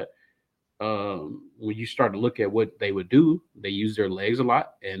kind of when you start to look at what they would do, they use their legs a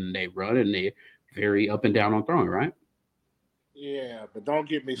lot and they run and they very up and down on throwing, right? Yeah, but don't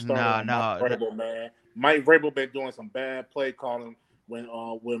get me started No, on Mike no. Vrabel, man. Mike Vrabel been doing some bad play calling when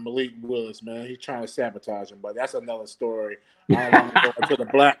Malik Willis, man. He's trying to sabotage him, but that's another story. I don't want to go into the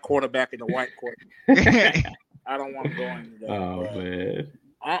black quarterback and the white quarterback. I don't want to go into that, Oh but man.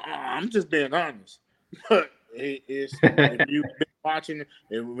 I'm just being honest. It's if you've been watching,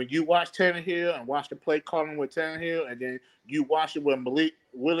 and when you watch Tannehill and watch the play calling with Tannehill, and then you watch it with Malik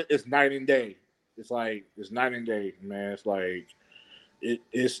Willis, it's night and day. It's like it's night and day, man. It's like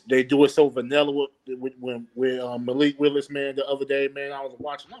it's they do it so vanilla with Malik Willis, man. The other day, man, I was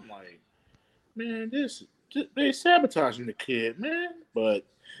watching. I'm like, man, they sabotaging the kid, man. But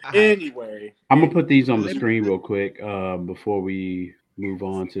All right, anyway, I'm gonna put these on the let me. screen real quick before we move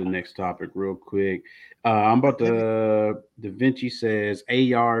on to the next topic real quick. I'm about Let me. to Da Vinci says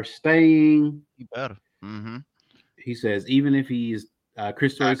AR staying. You better. Mm-hmm. He says even if he's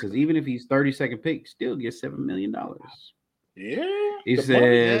Chris Story says even if he's 32nd pick, still gets $7 million. yeah, He the money,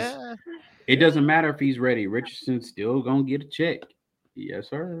 says Yeah. it yeah. doesn't matter if he's ready. Richardson's still gonna get a check. Yes,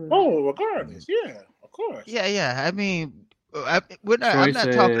 sir. Oh, regardless, yeah, of course. Yeah, yeah. I mean, we're not. Troy I'm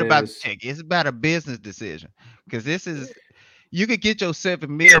not talking about the says, check. It's about a business decision because this is. You could get your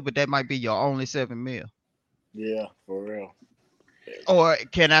 7 mil, but that might be your only 7 mil. Yeah, for real. Or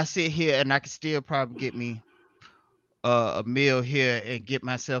can I sit here and I can still probably get me a meal here and get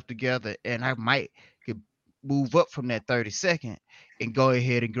myself together, and I might could move up from that 32nd and go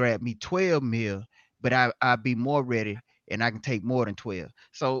ahead and grab me 12 mil, but I'll be more ready and I can take more than 12.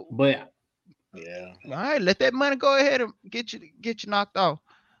 So but Yeah. all right, let that money go ahead and get you knocked off.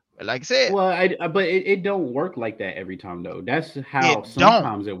 But like I said, well, but it don't work like that every time though. That's how it don't.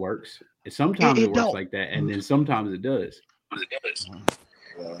 sometimes it works. It, Sometimes it it works don't. like that, and then sometimes it does. Mhm.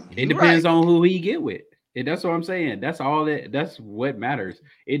 Yeah. It You right. depends on who he get with. And that's what I'm saying. That's all that. That's what matters.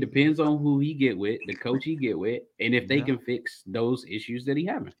 It depends on who he get with, the coach he get with, and if they Yeah. can fix those issues that he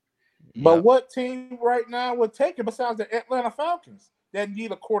having. But Yep. what team right now would take it besides the Atlanta Falcons that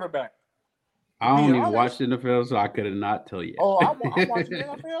need a quarterback? To I be don't even watch honest. the NFL, so I could not tell you. Oh, I'm watching the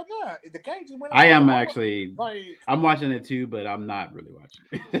NFL now. The game just went I on. am I'm actually. like, I'm watching it too, but I'm not really watching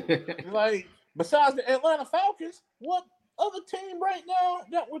it. like besides the Atlanta Falcons, what other team right now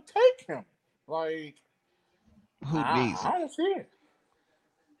that would take him? Like, Who needs I him? don't see it.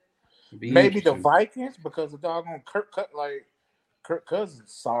 Be Maybe the interesting. Vikings because the doggone Kirk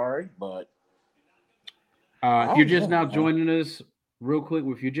Cousins. Sorry, but I If you're don't just know, now man. joining us, real quick,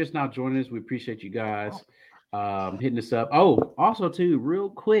 if you're just now joining us, we appreciate you guys hitting us up. Oh, also too, real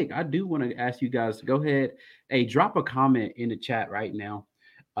quick, I do want to ask you guys to go ahead, hey, drop a comment in the chat right now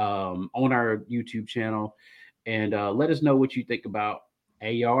on our YouTube channel, and let us know what you think about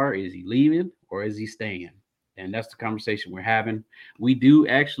AR. Is he leaving or is he staying? And that's the conversation we're having. We do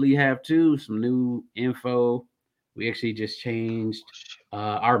actually have too some new info. We actually just changed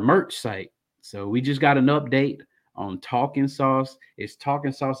our merch site. So we just got an update on Talking Sauce. It's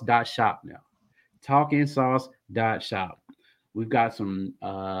talkingsauce.shop now. Talkingsauce.shop. We've got That some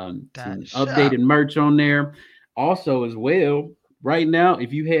shop. updated merch on there. Also, as well, right now,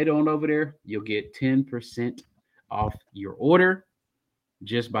 if you head on over there, you'll get 10% off your order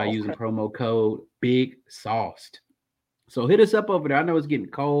just by using Okay. promo code Big Sauced. So hit us up over there. I know it's getting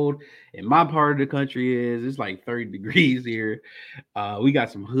cold. In my part of the country is it's like 30 degrees here. We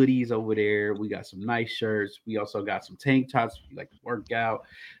got some hoodies over there. We got some nice shirts. We also got some tank tops if you like to work out.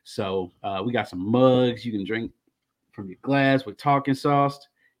 So we got some mugs you can drink from your glass with talking sauce.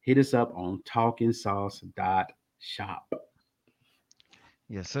 Hit us up on talkingsauce.shop.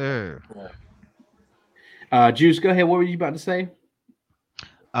 Yes, sir. Yeah. Juice, go ahead. What were you about to say?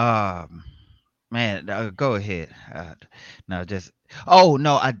 Um, man, go ahead. No, just. Oh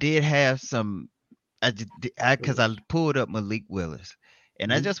no, I did have some. I just because I pulled up Malik Willis,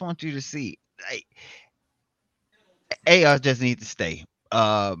 and I Mhm. just want you to see. Like, AR just need to stay.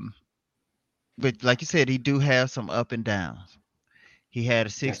 But like you said, he do have some up and downs. He had a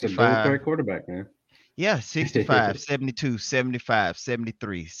That's a dual 65. threat quarterback, man. Yeah, 65, 72, 75,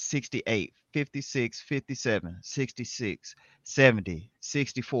 73, 68, 56, 57, 66, 70,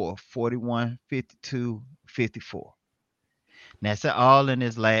 64, 41, 52, 54. That's all in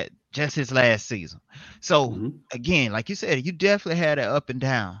his last. just his last season. So Mhm. again, like you said, you definitely had it up and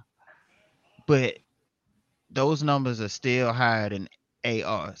down, but those numbers are still higher than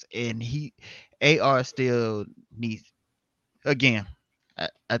AR's, and AR still needs again.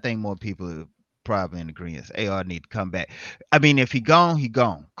 I think more people are probably in agreement. AR need to come back. I mean, if he gone, he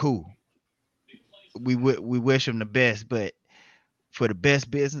gone. Cool. We wish him the best, but for the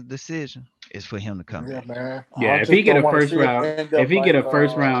best business decision is for him to come Yeah, back. man. Yeah, I if he just get don't a want to first see it round, end if up he get like a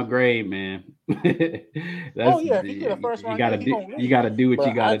first round grade, man, oh that's yeah, if he get a first you round, yeah, gotta he do. gonna You leave. gotta do what you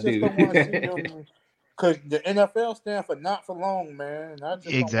But I gotta just do. don't want to see them because the NFL stand for not for long, man. And I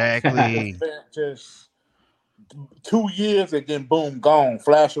just don't want to see him Exactly. just 2 years and then boom, gone,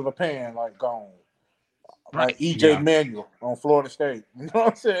 flash of a pan, like gone. Like Right. EJ Yeah. Manuel on Florida State. You know what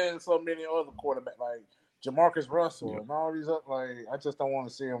I'm saying? So many other quarterbacks like Jamarcus Russell Yep. and all these other like I just don't want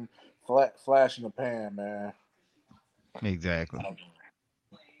to see him flash in the pan, man. Exactly.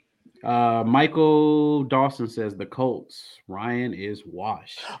 Michael Dawson says the Colts. Ryan is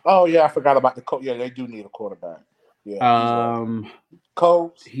washed. Oh yeah, I forgot about the Colts. Yeah, they do need a quarterback. Yeah, he's right. Um,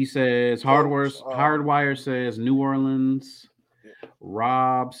 Colts, he says Colts. Hardwire says New Orleans.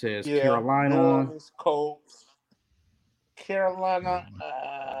 Rob says Yeah, New Carolina. Orleans, Colts, Carolina.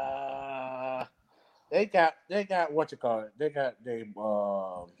 They got what you call it. They got they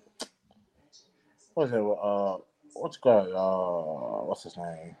what's it what you call it what's his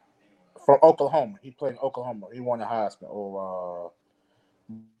name from Oklahoma. He played in Oklahoma. He won the Heisman.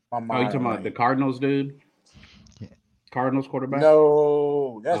 My Oh, you mind talking blank. about the Cardinals, dude? Yeah. Cardinals quarterback?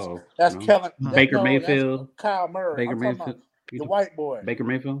 No, Oh that's no, Kellen. Mm. That Baker no, that's Mayfield. Kyle Murray. Baker I'm talking about Mayfield. You the know, white boy, Baker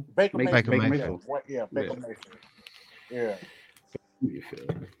Mayfield. Baker Baker Mayfield. Baker Yeah, Mayfield. Mayfield. Baker Yeah. Mayfield. Yeah,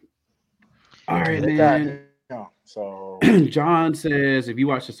 Mayfield. All yeah, right, Yeah. they got man. him. So John says if you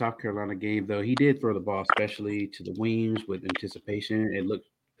watch the South Carolina game, though, he did throw the ball, especially to the wings with anticipation. It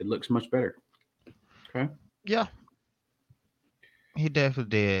looks much better. Okay. Yeah. He definitely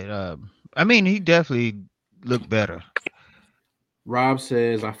did. I mean, he definitely looked better. Rob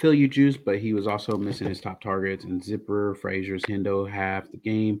says, I feel you, Juice, but he was also missing his top targets and Zipper, Frazier's Hendo half the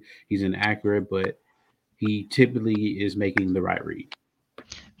game. He's inaccurate, but he typically is making the right read.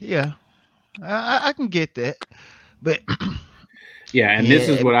 Yeah, I can get that, but Yeah, and this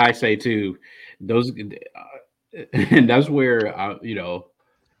is yeah, what I say too. Those, and that's where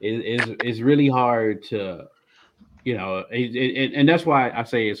it's really hard to and that's why I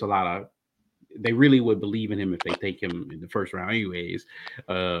say it's a lot of they really would believe in him if they take him in the first round, anyways.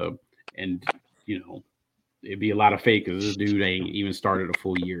 Uh, and you know, it'd be a lot of fake because this dude ain't even started a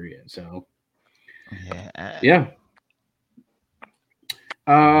full year yet. So yeah, yeah,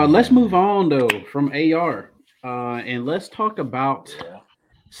 let's move man. on though from AR, and let's talk about yeah,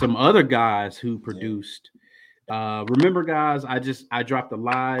 some other guys who yeah. produced. Remember, guys, I dropped the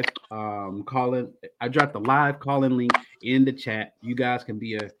live calling. I dropped the live calling link in the chat. You guys can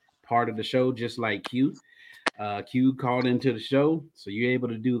be a part of the show just like Q. Q called into the show, so you're able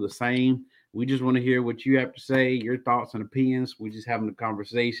to do the same. We just want to hear what you have to say, your thoughts and opinions. We're just having a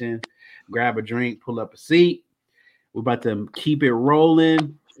conversation. Grab a drink, pull up a seat. We're about to keep it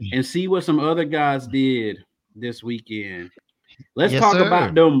rolling and see what some other guys did this weekend. Let's Yes, talk about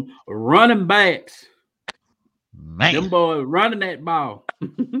sir, them running backs. man. Them boys running that ball.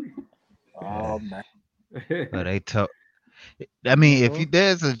 Uh, Oh man. but they took. I mean, if Mm-hmm. you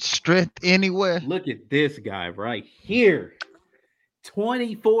there's a strength anywhere, Look at this guy right here.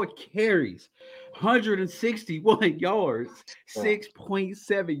 24 carries, 161 yards, Yeah.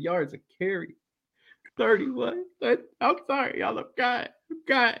 6.7 yards a carry. 31. I'm sorry, y'all. I'm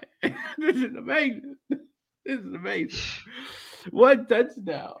God. This is amazing. This is amazing. One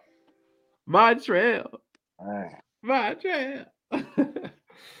touchdown. Montrell. Man. Montrell.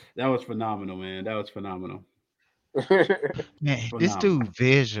 That was phenomenal, man. That was phenomenal. man, this Phenomenal. dude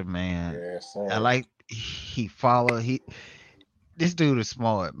vision, man. Yes, I sir. like he follow he. This dude is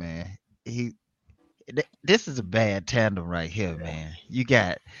smart, man. He. This is a bad tandem right here, Yeah, man. You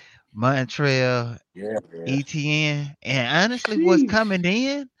got Montrell, yeah. Etienne, and honestly, what's Sheesh. coming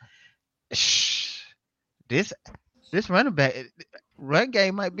in? Shh, this this running back run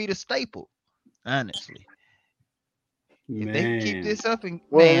game might be the staple. Honestly, if they can keep Man. this up, and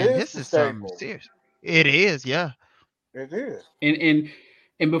Well, it man, is this the is something staple. serious. It is, yeah. It is.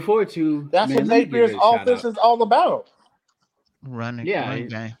 And before too, That's what man, let me give Napier's it a shout offense out. is all about. Yeah, Run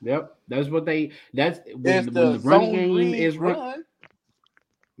game. yep. That's what they. That's Is when the the run zone game read is run. run?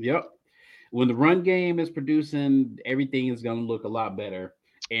 Yep, when the run game is producing, everything is gonna look a lot better.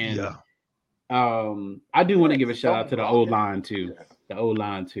 And Yeah. I do want Yeah, to give a because shout out zone to the O blocking. line too. Yeah. The O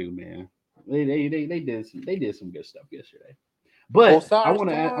line too, man. They did some good stuff yesterday. But I Osiris want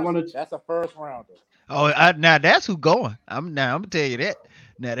to, I Torrance, want to. that's a first rounder. Oh, now that's who going. I'm gonna tell you that.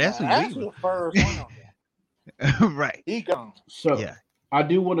 Now Now that's who that's leaving. a first rounder. Right. He gone. So Yeah. I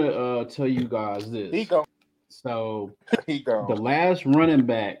do want to tell you guys He this. gone. So He the gone. last running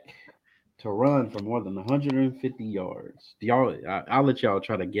back to run for more than 150 yards. Do y'all? I'll let y'all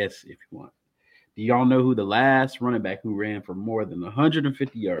try to guess if you want. Do y'all know who the last running back who ran for more than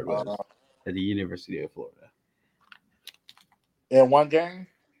 150 yards Uh, was at the University of Florida? in one game,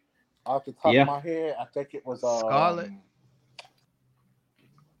 off the top of Yeah, my head, I think it was Scarlet.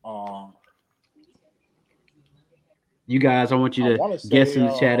 um you guys. I want I you to want to guess say in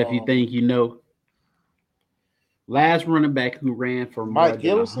the chat if you think you know. Last running back who ran for more Mike than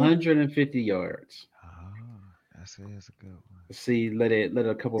Gillison. 150 yards. Oh, that's a good one. Let's see, let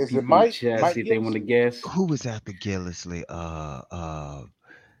a couple Is it people in the Mike? chat Mike see if they want to Gillison? guess. Who was after Gillisley?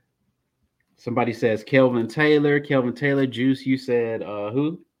 Somebody says Kelvin Taylor. Kelvin Taylor. Juice, you said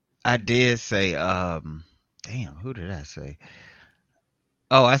who? I did say damn, who did I say?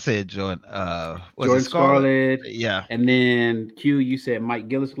 Oh, I said Jordan. Was it Jordan Scarlet? Scarlett. Yeah. And then Q, you said Mike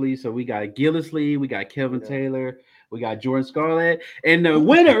Gillisley. So we got Gillisley, we got Kelvin Yeah. Taylor, we got Jordan Scarlett. And the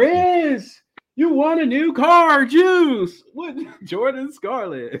winner is you won a new car, Juice. What Jordan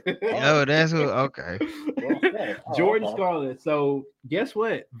Scarlett. Oh, that's who. Okay. Jordan Okay. Scarlett. So guess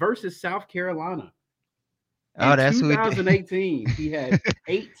what? Versus South Carolina. Oh, In that's who it did. 2018, he had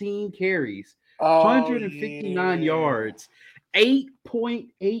 18 carries, Oh 159 yeah. yards, 8.8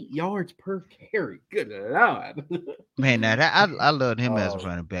 yards per carry. Good Lord. Man, now that I loved him as a Oh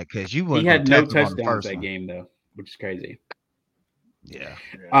running back because you He weren't gonna had no tackle him on the touchdowns first that one. game, though, which is crazy. Yeah.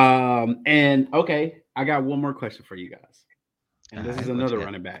 yeah. And okay, I got one more question for you guys. And this All is right, what you another got?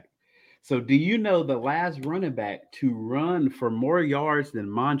 running back. So, do you know the last running back to run for more yards than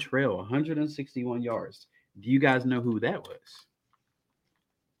Montrell, 161 yards? Do you guys know who that was?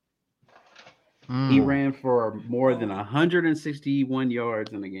 He Mm. ran for more than 161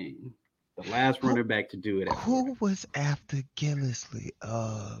 yards in a game. The last Who running back to do it at Florida. who was after Gillisley?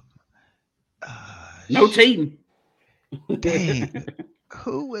 No Sh- cheating. dang,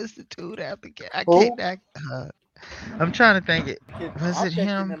 who was the dude after? I can't. Who? I'm trying to think. Was I'm it thinking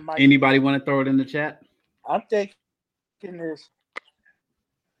him? it might. Anybody want to throw it in the chat? I'm thinking this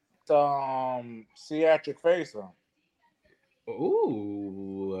theatric face on.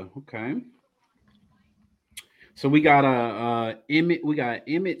 Ooh, okay. So we got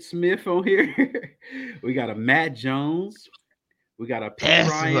Emmett Smith on here. We got a Matt Jones. We got a P That's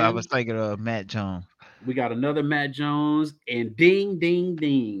who I was Ryan. thinking of. Matt Jones. We got another Matt Jones. And ding, ding,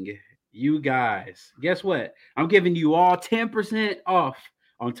 ding. You guys, guess what? I'm giving you all 10% off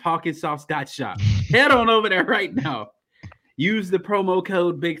on Talking Sauce Shop. Head on over there right now. Use the promo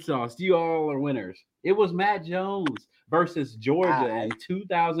code Big Sauce. You all are winners. It was Matt Jones versus Georgia in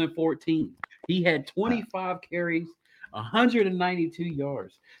 2014. He had Uh, 25 carries, 192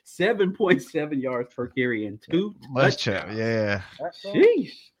 yards, 7.7 yards per carry, and two Much touchdowns. yeah,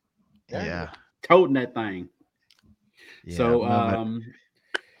 Sheesh. yeah, Toting that thing. yeah. So, Remember,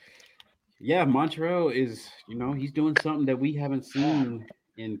 yeah, Montrell is, he's doing something that we haven't seen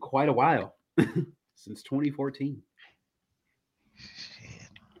in quite a while since 2014. shit,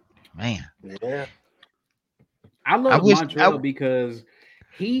 man. Yeah. I I love wish. Montrell because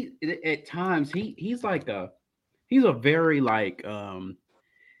he at times he's a very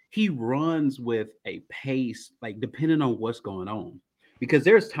he runs with a pace like depending on what's going on. Because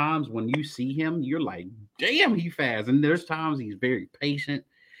there's times when you see him, you're like, damn, he fast. And there's times he's very patient.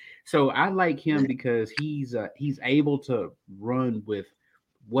 So I like him because he's able to run with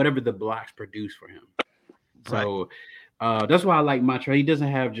whatever the blocks produce for him. Right. So that's why I like Montrell. He doesn't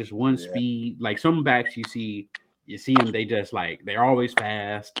have just one Yeah. speed. Like some backs you see them, they just like they're always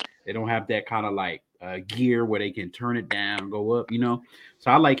fast. They don't have that kind of like gear where they can turn it down, go up,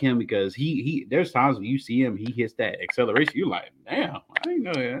 So I like him because he there's times when you see him, he hits that acceleration. You're like, damn, I didn't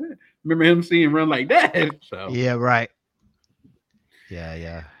know that. I didn't remember him seeing him run like that. So Yeah. Right. Yeah.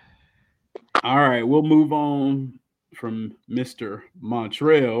 Yeah. all right, we'll move on from Mr.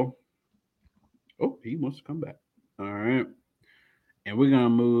 Montrell. Oh, he wants to come back. All right. And we're gonna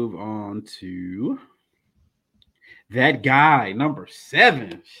move on to that guy, number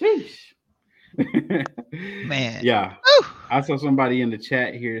 7. Sheesh. Man. Yeah. Whew. I saw somebody in the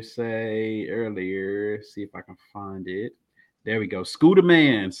chat here say earlier, see if I can find it. There we go. Scooter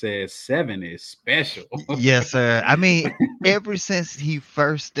Man says 7 is special. Yes, sir. I mean, ever since he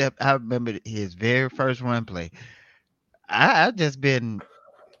first stepped, I remember his very first run play. I I just been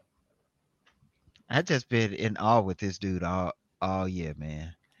I just been in awe with this dude all year,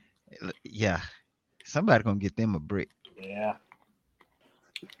 man. Yeah, somebody gonna get them a brick. Yeah.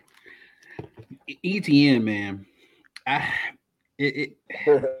 ETN, man. I,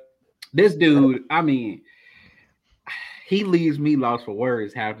 this dude, I mean, he leaves me lost for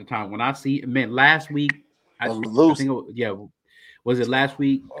words half the time. When I see, man, last week, I Loose. think, yeah, was it last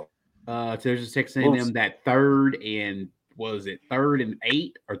week? There's just texting Loose. them that third and was it 3rd and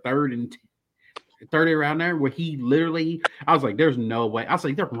 8 or 30 around there where he literally, I was like, there's no way. I was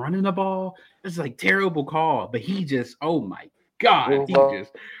like, they're running the ball. It's like terrible call, but he just, oh my God, he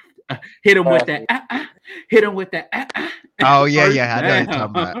just hit him with that, hit him with that Oh yeah, first yeah. I know you're talking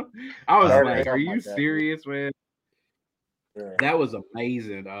about. down. I was like, are Something you like that, dude. serious, man? Yeah. That was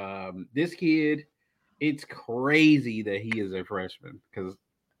amazing. This kid, it's crazy that he is a freshman because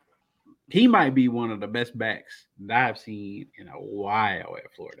he might be one of the best backs that I've seen in a while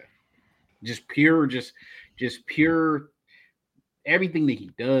at Florida. Just pure, just pure everything that he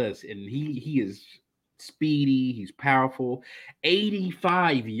does, and he is speedy. He's powerful.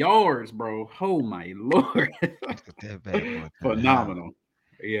 85 yards, bro. Oh my lord, That bad boy coming out. phenomenal.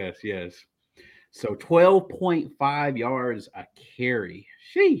 Yes, yes. So 12.5 yards a carry.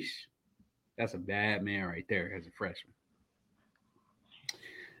 Sheesh. That's a bad man right there as a freshman.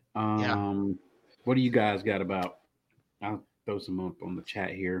 Yeah, What do you guys got about? I'll throw some up on the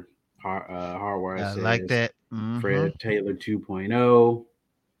chat here. Hardwire I like says that. Mm-hmm. Fred Taylor 2.0.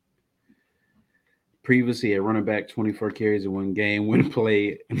 Previously at running back, 24 carries in one game when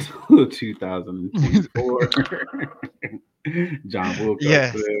played until 2024. John Wilcox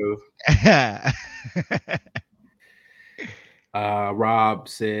Yes. says. Rob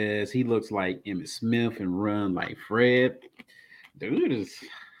says he looks like Emmitt Smith and run like Fred. Dude is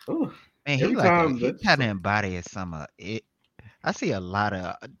oh, Man, every time he that's kind of embodies some of it. I see a lot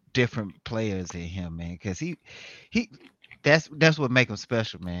of different players in him, man, because he that's what make him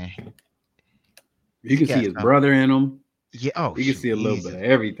special, man. you He can see got his some. brother in him. Yeah. Oh You can shoot, see a little bit of easily.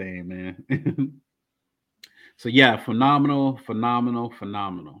 everything, man. So yeah, phenomenal, phenomenal,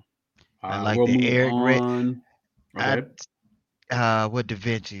 phenomenal. I like We'll the move Eric Red. on. I Okay. what Da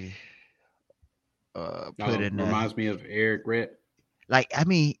Vinci put in there. Reminds me of Eric Rett. Like, I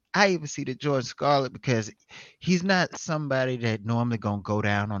mean, I even see the George Scarlett because he's not somebody that normally gonna go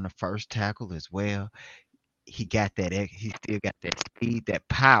down on the first tackle as well. He got that. He still got that speed, that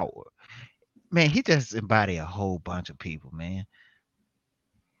power. Man, he just embody a whole bunch of people, man.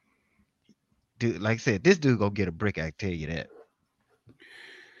 Dude, like I said, this dude gonna get a brick. I tell you that.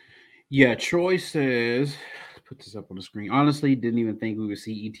 Yeah, Troy says, put this up on the screen. Honestly, didn't even think we would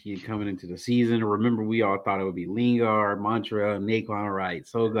see Etienne coming into the season. Remember, we all thought it would be Lingard, Montrell, Naquan Wright.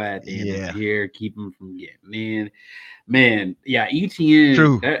 So glad Dan is Yeah, here. Keep him from getting in. Man, yeah, Etienne,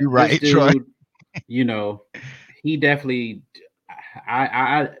 true. that You're this right, Troy. dude, you know, he definitely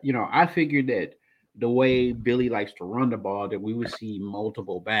I figured that the way Billy likes to run the ball that we would see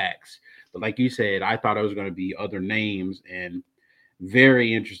multiple backs. But like you said, I thought it was going to be other names, and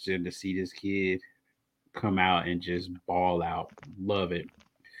very interested to see this kid come out and just ball out. Love it.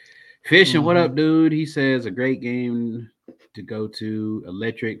 Fishing, what Hmm. up, dude? He says a great game to go to,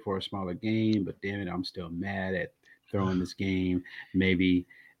 electric for a smaller game, but damn it, I'm still mad at throwing this game. Maybe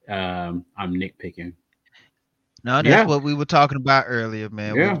I'm nitpicking. No, that's Yeah, what we were talking about earlier,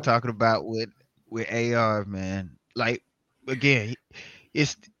 man. We were yeah. talking about with AR, man. Like again,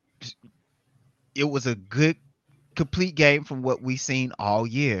 it's it was a good complete game from what we seen all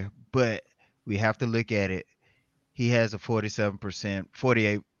year, but we have to look at it. He has a 47%,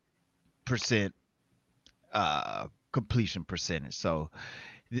 48% completion percentage. So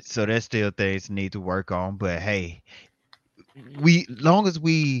there's still things need to work on, but hey, we long as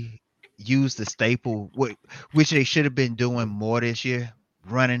we use the staple which they should have been doing more this year,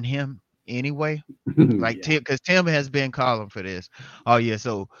 running him anyway. Like Yeah. Tim, because Tim has been calling for this. Oh yeah,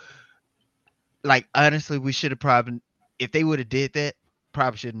 so like honestly, we should have probably if they would have did that,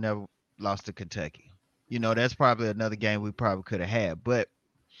 probably should have never lost to Kentucky. That's probably another game we probably could have had. But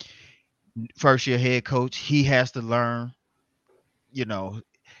first year head coach, he has to learn, you know,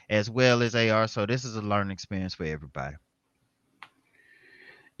 as well as they are. So this is a learning experience for everybody.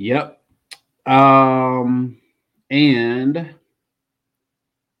 Yep. And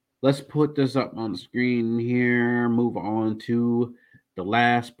let's put this up on the screen here. Move on to the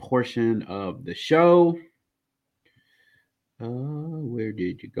last portion of the show. Where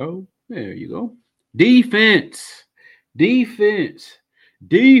did you go? There you go. Defense, defense,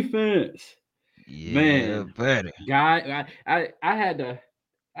 defense. Yeah, Man, buddy. guy, I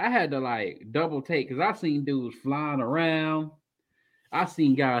had to like double take because I seen dudes flying around. I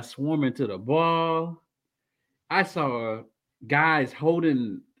seen guys swarming to the ball. I saw guys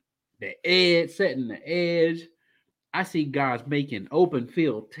holding the edge, setting the edge. I see guys making open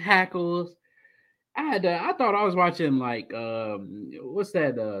field tackles. I thought I was watching like what's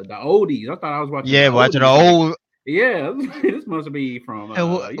that the oldies. I thought I was watching the Yeah, watching the oldies. Like old. yeah, this must be from Hey,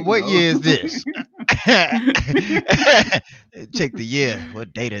 what year is this? Check the year.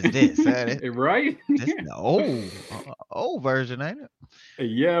 What date is this? right? This the old version, ain't it?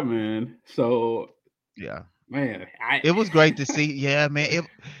 Yeah, man. So Yeah. man, I It was great to see. Yeah, man.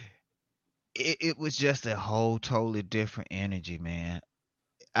 It was just a whole totally different energy, man.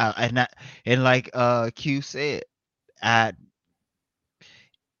 And like Q said, I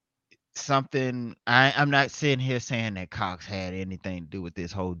I'm not sitting here saying that Cox had anything to do with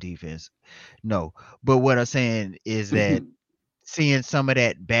this whole defense. No. But what I'm saying is that seeing some of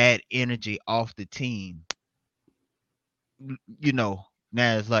that bad energy off the team, you know,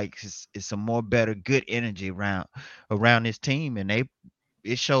 now it's like it's some more better good energy around this team, and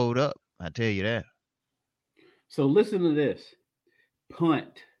it showed up. I tell you that. so listen to this.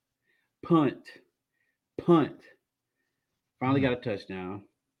 Punt, punt, punt. Finally got Mm, a touchdown.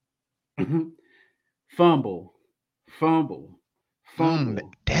 Fumble, fumble,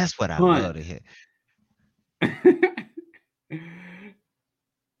 fumble, that's what I punt. love to hear.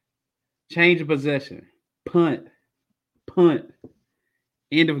 Change of possession. Punt, punt.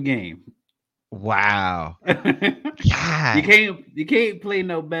 End of game. Wow. you God. can't play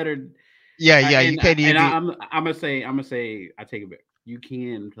no better. Yeah, yeah. You And can't even. I'm gonna say I take it back. You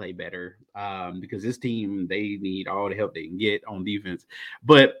can play better because this team they need all the help they can get on defense.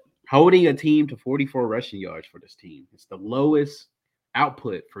 But holding a team to 44 rushing yards for this team, it's the lowest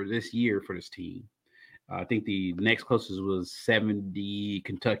output for this year for this team. I think the next closest was 70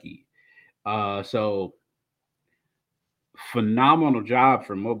 Kentucky. So phenomenal job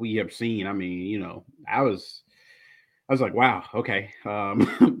from what we have seen. I mean, I was like, wow, okay.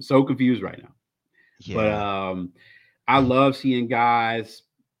 I'm so confused right now. But Yeah. I love seeing guys,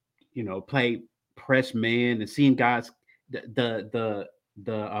 play press man and seeing guys the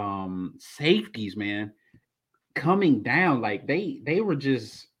safeties, man, coming down like they were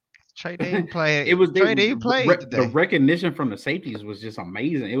just Trey didn't it play. was Trey didn't play the today. recognition from the safeties was just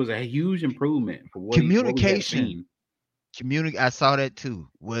amazing. It was a huge improvement for what we have Communication. seen. I saw that too.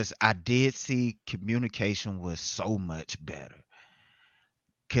 I did see communication was so much better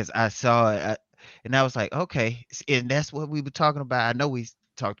because I saw it, and I was like, okay, and that's what we were talking about. I know we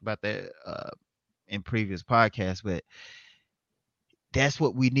talked about that in previous podcasts, but that's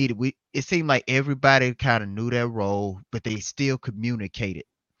what we needed. It seemed like everybody kind of knew their role, but they still communicated.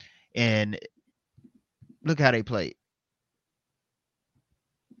 And look how they played.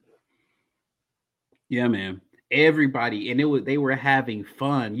 Yeah, man. Everybody, and it was they were having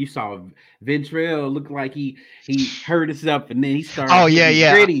fun. You saw Ventrell look like he hurt himself, and then he Oh started yeah, getting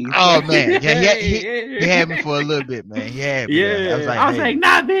yeah. gritty. Oh man, yeah. He had me Yeah, for a little bit, man. He had me there. I was yeah. like, I was like, hey,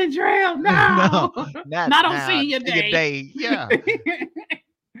 not Ventrell, no, no, not not on now. senior Take a day. day. Yeah.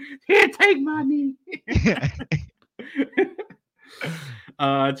 Here, take my knee.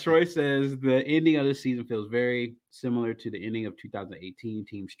 Troy says the ending of the season feels very similar to the ending of 2018.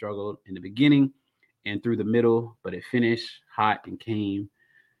 Team struggled in the beginning and through the middle, but it finished hot and came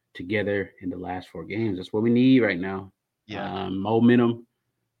together in the last four games. That's what we need right now. Yeah. Momentum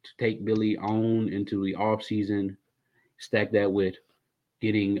to take Billy on into the off season. Stack that with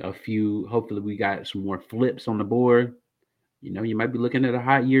getting a few. Hopefully, we got some more flips on the board. You might be looking at a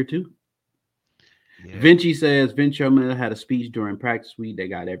hot year too. Yeah. Vinci says Vince Sherman had a speech during practice week that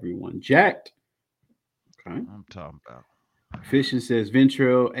got everyone jacked. Okay. I'm talking about. Fishing says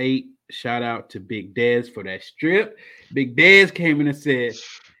Ventrell 8. Shout out to Big Dez for that strip. Big Dez came in and said,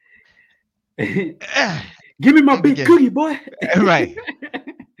 give me my Let me big get cookie, boy. right.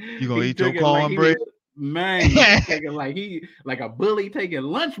 You gonna He eat took your it like he was cornbread? man, he took it like a bully taking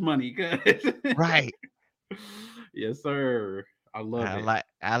lunch money. Right. Yes, sir. I love I it. like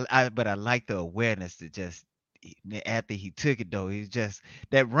but I like the awareness to just after he took it though, he's just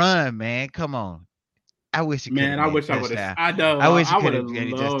that run, man. Come on. I wish he could have Man, I made a wish I would have. touchdown. I know. I wish he I could would have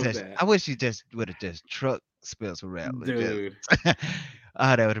have just loved touched. that, I wish he just would have just truck Spencer Rattler. Just dude.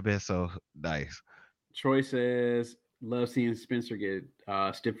 oh, that would have been so nice. Troy says, love seeing Spencer get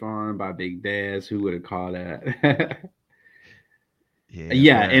stiff armed by Big Daz. Who would have called that? Yeah,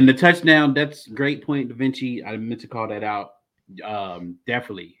 Yeah, but and the touchdown, that's great point, Da Vinci. I meant to call that out.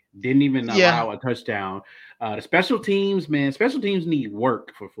 Definitely. Didn't even yeah, allow a touchdown. The special teams, man, special teams need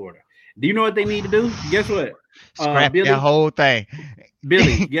work for Florida. Do you know what they need to do? Guess what? scrap that Billy, whole thing.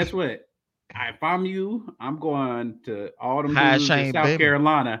 guess what? If I'm you, I'm going to all them High dudes in Shane South Beamer.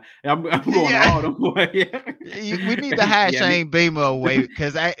 Carolina. I'm going to Yeah, all them. Yeah. we need to hire Yeah, Shane Beamer away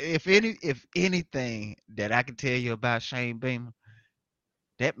because if anything that I can tell you about Shane Beamer,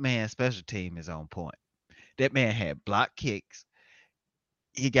 that man's special team is on point. That man had block kicks.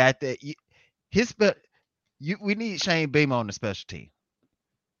 He got that. His we need Shane Beamer on the special team.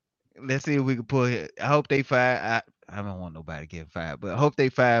 Let's see if we can pull it. I hope they fire. I don't want nobody getting fired, but I hope they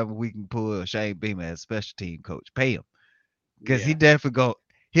fire. We can pull Shane Beamer as special team coach. Pay him because he Yeah, definitely go.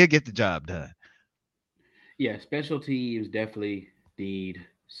 He'll get the job done. yeah. Special teams definitely need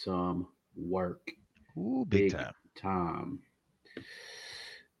some work, Ooh, big big time. time.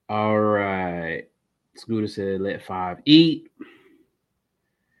 All right. Scooter said, "Let five eat."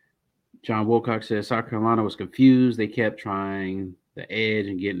 John Wilcox says South Carolina was confused. They kept trying the edge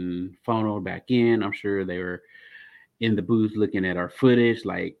and getting funneled back in. I'm sure they were in the booth looking at our footage,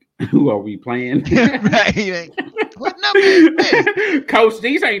 like, who are we playing? Right. What number is this? Coach,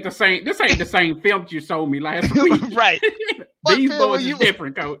 these ain't the same. This ain't the same film you showed me last week. Right. What These film boys are is you?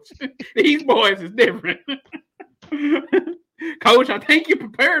 different, Coach. These boys is different. Coach, I think you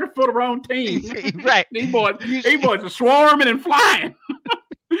prepared for the wrong team. Right. These boys are swarming and flying.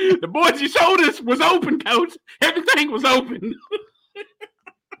 The boys you showed us was open, Coach. Everything was open.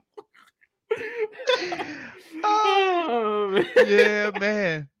 Oh, yeah,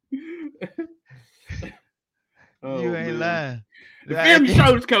 man. You ain't lying. The film you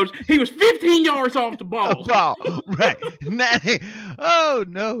showed us, Coach, he was 15 yards off the ball. Right. Now oh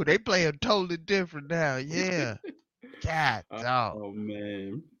no, they playing totally different now. Yeah. God dog. Oh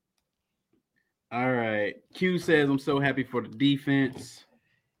man. All right. Q says I'm so happy for the defense.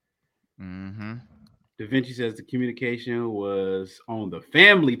 Mm-hmm. Da Vinci says the communication was on the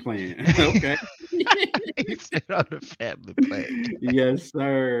family plan. Okay. He said on the family plan. Yes,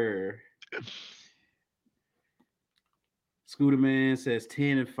 sir. Scooter Man says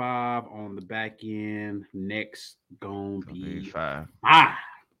 10-5 on the back end. Next gonna be 5. 5.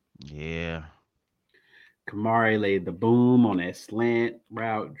 Yeah. Kamari laid the boom on that slant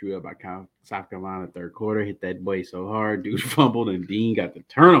route, drew up by South Carolina third quarter, hit that boy so hard, dude fumbled, and Dean got the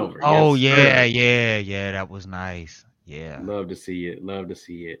turnover. Oh Yes, yeah. That was nice. Yeah. love to see it. Love to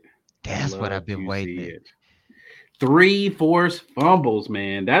see it. That's what I've Love been to waiting see at. it. 3 forced fumbles,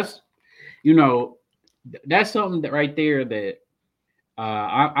 man. That's you know, that's something that right there that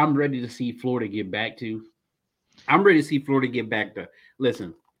I'm ready to see Florida get back to. I'm ready to see Florida get back to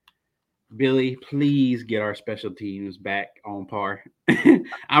listen. Billy, please get our special teams back on par.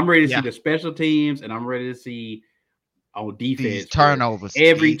 I'm ready to see Yeah. the special teams, and I'm ready to see on These defense where turnovers.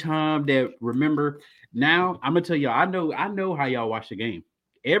 every time that remember now, I'm gonna tell y'all, I know how y'all watch the game.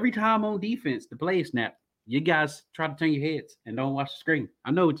 Every time on defense, the play snap, you guys try to turn your heads and don't watch the screen.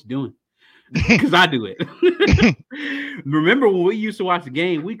 I know what you're doing because I do it. Remember when we used to watch the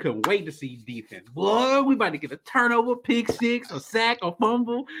game, we couldn't wait to see defense. Boy, we about to get a turnover, pick six, a sack, or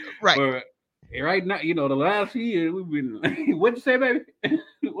fumble. Right. Or right now, the last year we've been. What'd you say, baby?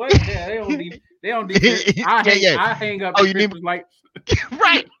 What? Yeah, they don't defense. Yeah. I hang up Oh, the you need Christmas lights.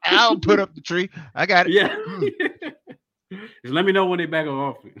 right. I'll put up the tree. I got it. Yeah. Just let me know when they back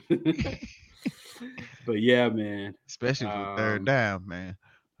on offense. But yeah, man. Especially with third down, man.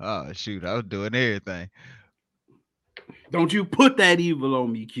 Oh shoot, I was doing everything. Don't you put that evil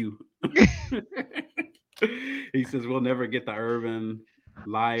on me, Q. He says we'll never get the Urban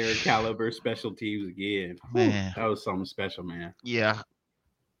Liar caliber special teams again. Man. That was something special, man. Yeah.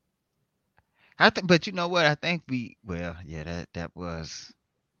 I think, but you know what? I think that was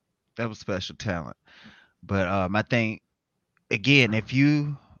special talent. But I think again, if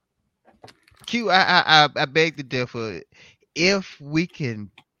you I beg to differ. If we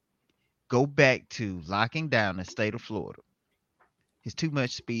can go back to locking down the state of Florida, it's too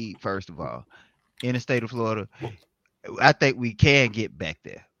much speed. First of all, in the state of Florida, I think we can get back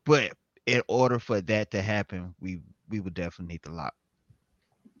there. But in order for that to happen, we would definitely need to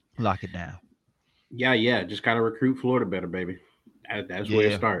lock it down. Yeah. Just gotta recruit Florida better, baby. That's where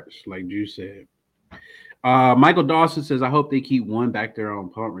it Yeah. starts, like you said. Michael Dawson says, I hope they keep one back there on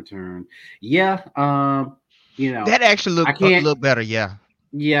punt return. Yeah. That actually I looked a can't. little better. Yeah.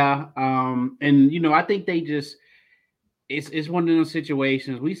 Yeah. And I think they just it's one of those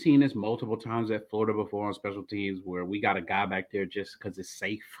situations we've seen this multiple times at Florida before on special teams where we got a guy back there just because it's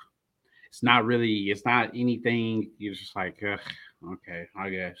safe. It's not anything. You're just like, ugh, okay, I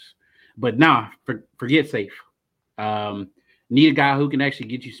guess. But nah, forget safe. Um, need a guy who can actually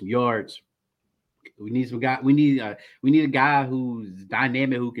get you some yards. We need some guy. We need a guy who's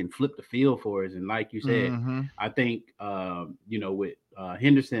dynamic who can flip the field for us. And like you said, Mm-hmm. I think with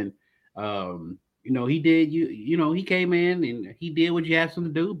Henderson, he did he came in and he did what you asked him to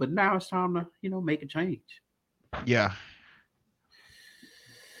do. But now it's time to make a change. Yeah.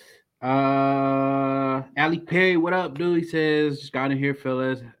 Ali Perry, what up, dude? He says, just got in here,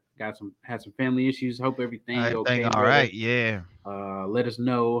 fellas. Had some family issues. Hope everything Everything okay, all brother. right? Yeah. Let us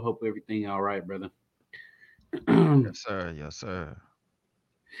know. Hope everything all right, brother. Yes, sir. Yes, sir.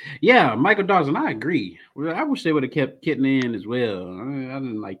 Yeah, Michael Dawson, I agree. Well, I wish they would have kept Kitten in as well. I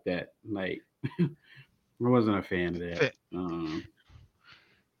didn't like that. Like, I wasn't a fan of that. Fe-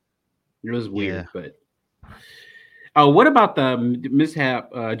 It was Yeah. weird, but oh, what about the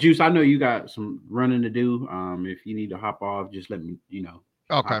mishap? Juice, I know you got some running to do. If you need to hop off, just let me,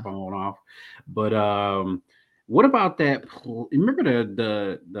 Okay. hop on off. But what about that? Remember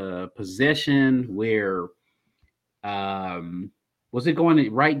the possession where was it going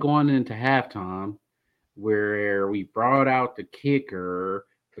into halftime where we brought out the kicker,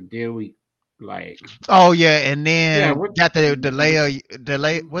 but then we like Oh yeah, and yeah, then what got the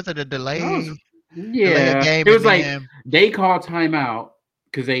delay. Was it a that was delay a yeah. game, It was and like then they called timeout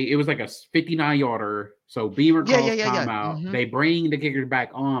because it was like a 59 yarder. So Beamer calls yeah. timeout. Hmm. They bring the kicker back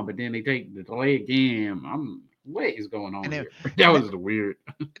on, but then they take the delay again. What is going And on then here? That n- was the weird.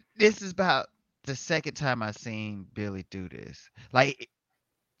 this is about the second time I seen Billy do this. Like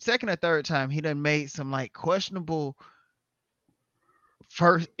second or third time, he done made some like questionable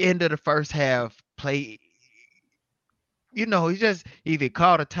first end of the first half play. He just either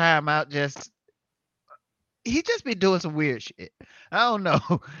called a timeout, just he just be doing some weird shit. I don't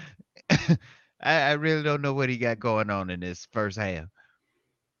know. I really don't know what he got going on in this first half.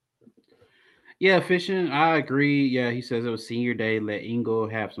 Yeah, fishing. I agree. Yeah, he says it was senior day. Let Ingle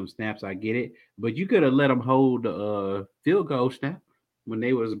have some snaps. I get it, but you could have let him hold the field goal snap when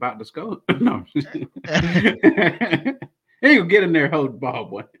they was about to score. No, he ain't gonna get in there hold the ball,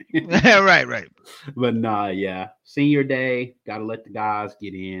 boy. Right, right. But nah, yeah, senior day. Gotta let the guys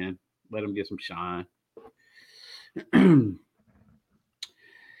get in. Let them get some shine.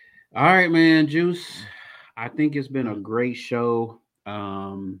 All right, man, Juice. I think it's been a great show.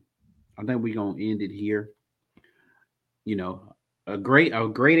 I think we're gonna end it here. You know, a great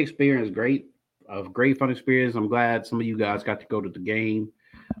experience, great fun experience. I'm glad some of you guys got to go to the game.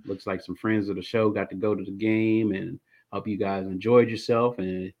 Looks like some friends of the show got to go to the game, and hope you guys enjoyed yourself.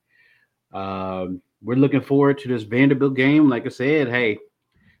 And we're looking forward to this Vanderbilt game. Like I said, hey,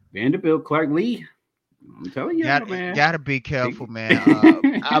 Vanderbilt, Clark Lee. I'm telling Got y'all, man. gotta be careful, man.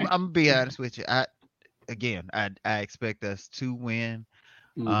 I'm gonna be honest with you. I expect us to win.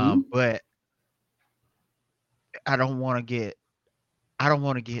 hmm But I don't want to get I don't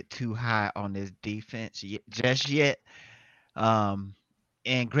want to get too high on this defense just yet. Um,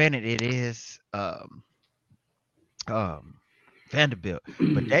 and granted, it is um Vanderbilt,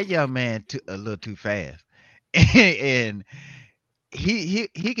 but that young man too, a little too fast, and he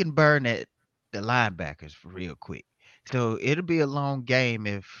can burn the linebackers real quick. So it'll be a long game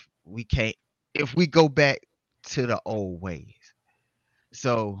if we go back to the old ways.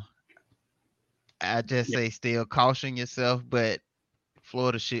 So I just Yeah. say still caution yourself, but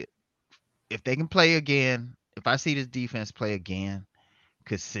Florida should if they can play again. If I see this defense play again,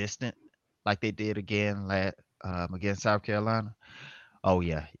 consistent like they did again against South Carolina, oh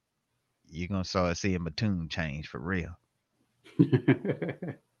yeah, you're gonna start seeing my tune change for real.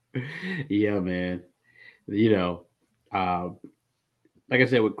 Yeah, man. You know, uh, like I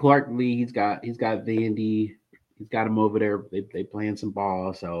said, with Clark Lee, he's got Vandy, he's got him over there. They playing some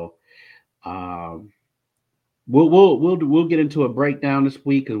ball, so um, we'll get into a breakdown this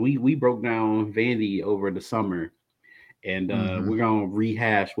week because we broke down Vandy over the summer, and Hmm. we're gonna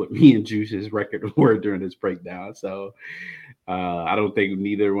rehash what me and Juice's record were during this breakdown. So I don't think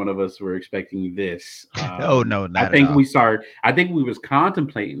neither one of us were expecting this. Oh no, I not at think all. we started. I think we was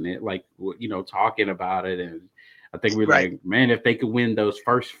contemplating it, like talking about it, and I think we are Right. like, man, if they could win those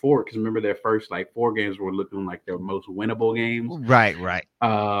first four, because remember their first like four games were looking like their most winnable games. Right, right.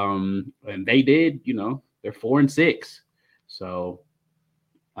 And they did. They're 4-6. So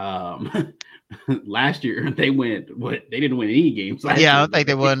last year they went. What they didn't win any games last Yeah, I year, don't think but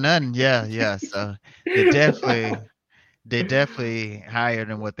they won none. Yeah, yeah. So they definitely they're definitely higher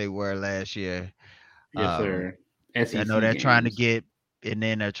than what they were last year. yes, Um, sir. I know SEC they're trying to games. get, and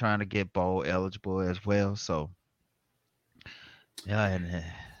then they're trying to get bowl eligible as well. So yeah,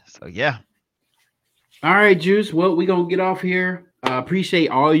 so yeah. All right, Juice. Well, we gonna get off here. Appreciate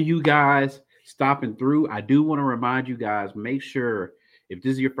all you guys stopping through. I do want to remind you guys, make sure if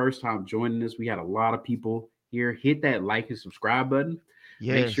this is your first time joining us, we had a lot of people here. Hit that like and subscribe button.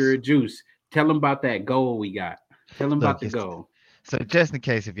 Make Yes. sure, Juice, tell them about that goal we got. Tell them about Look, the goal. so just in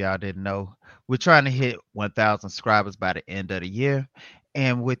case if y'all didn't know, we're trying to hit 1,000 subscribers by the end of the year,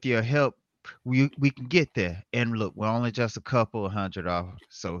 and with your help, we can get there. And look, we're only just a couple of hundred off.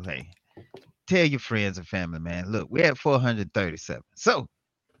 So hey, Tell your friends and family, man. Look, we're at 437. So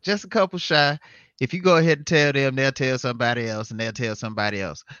just a couple shy. If you go ahead and tell them, they'll tell somebody else and they'll tell somebody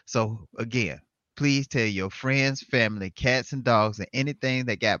else. So again, please tell your friends, family, cats and dogs, and anything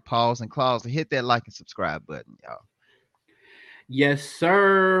that got paws and claws, and hit that like and subscribe button, y'all. Yes,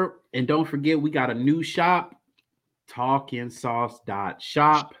 sir. And don't forget, we got a new shop,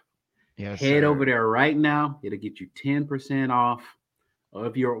 talkinsauce.shop. Yes, Head over sir. there right now. It'll get you 10% off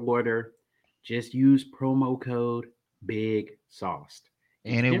of your order. Just use promo code Big Sauced.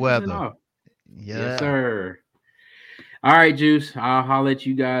 Get you Any 10% weather. off. Yes, Yeah. sir. All right, Juice. I'll holler at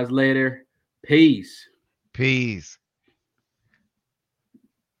you guys later. Peace. Peace.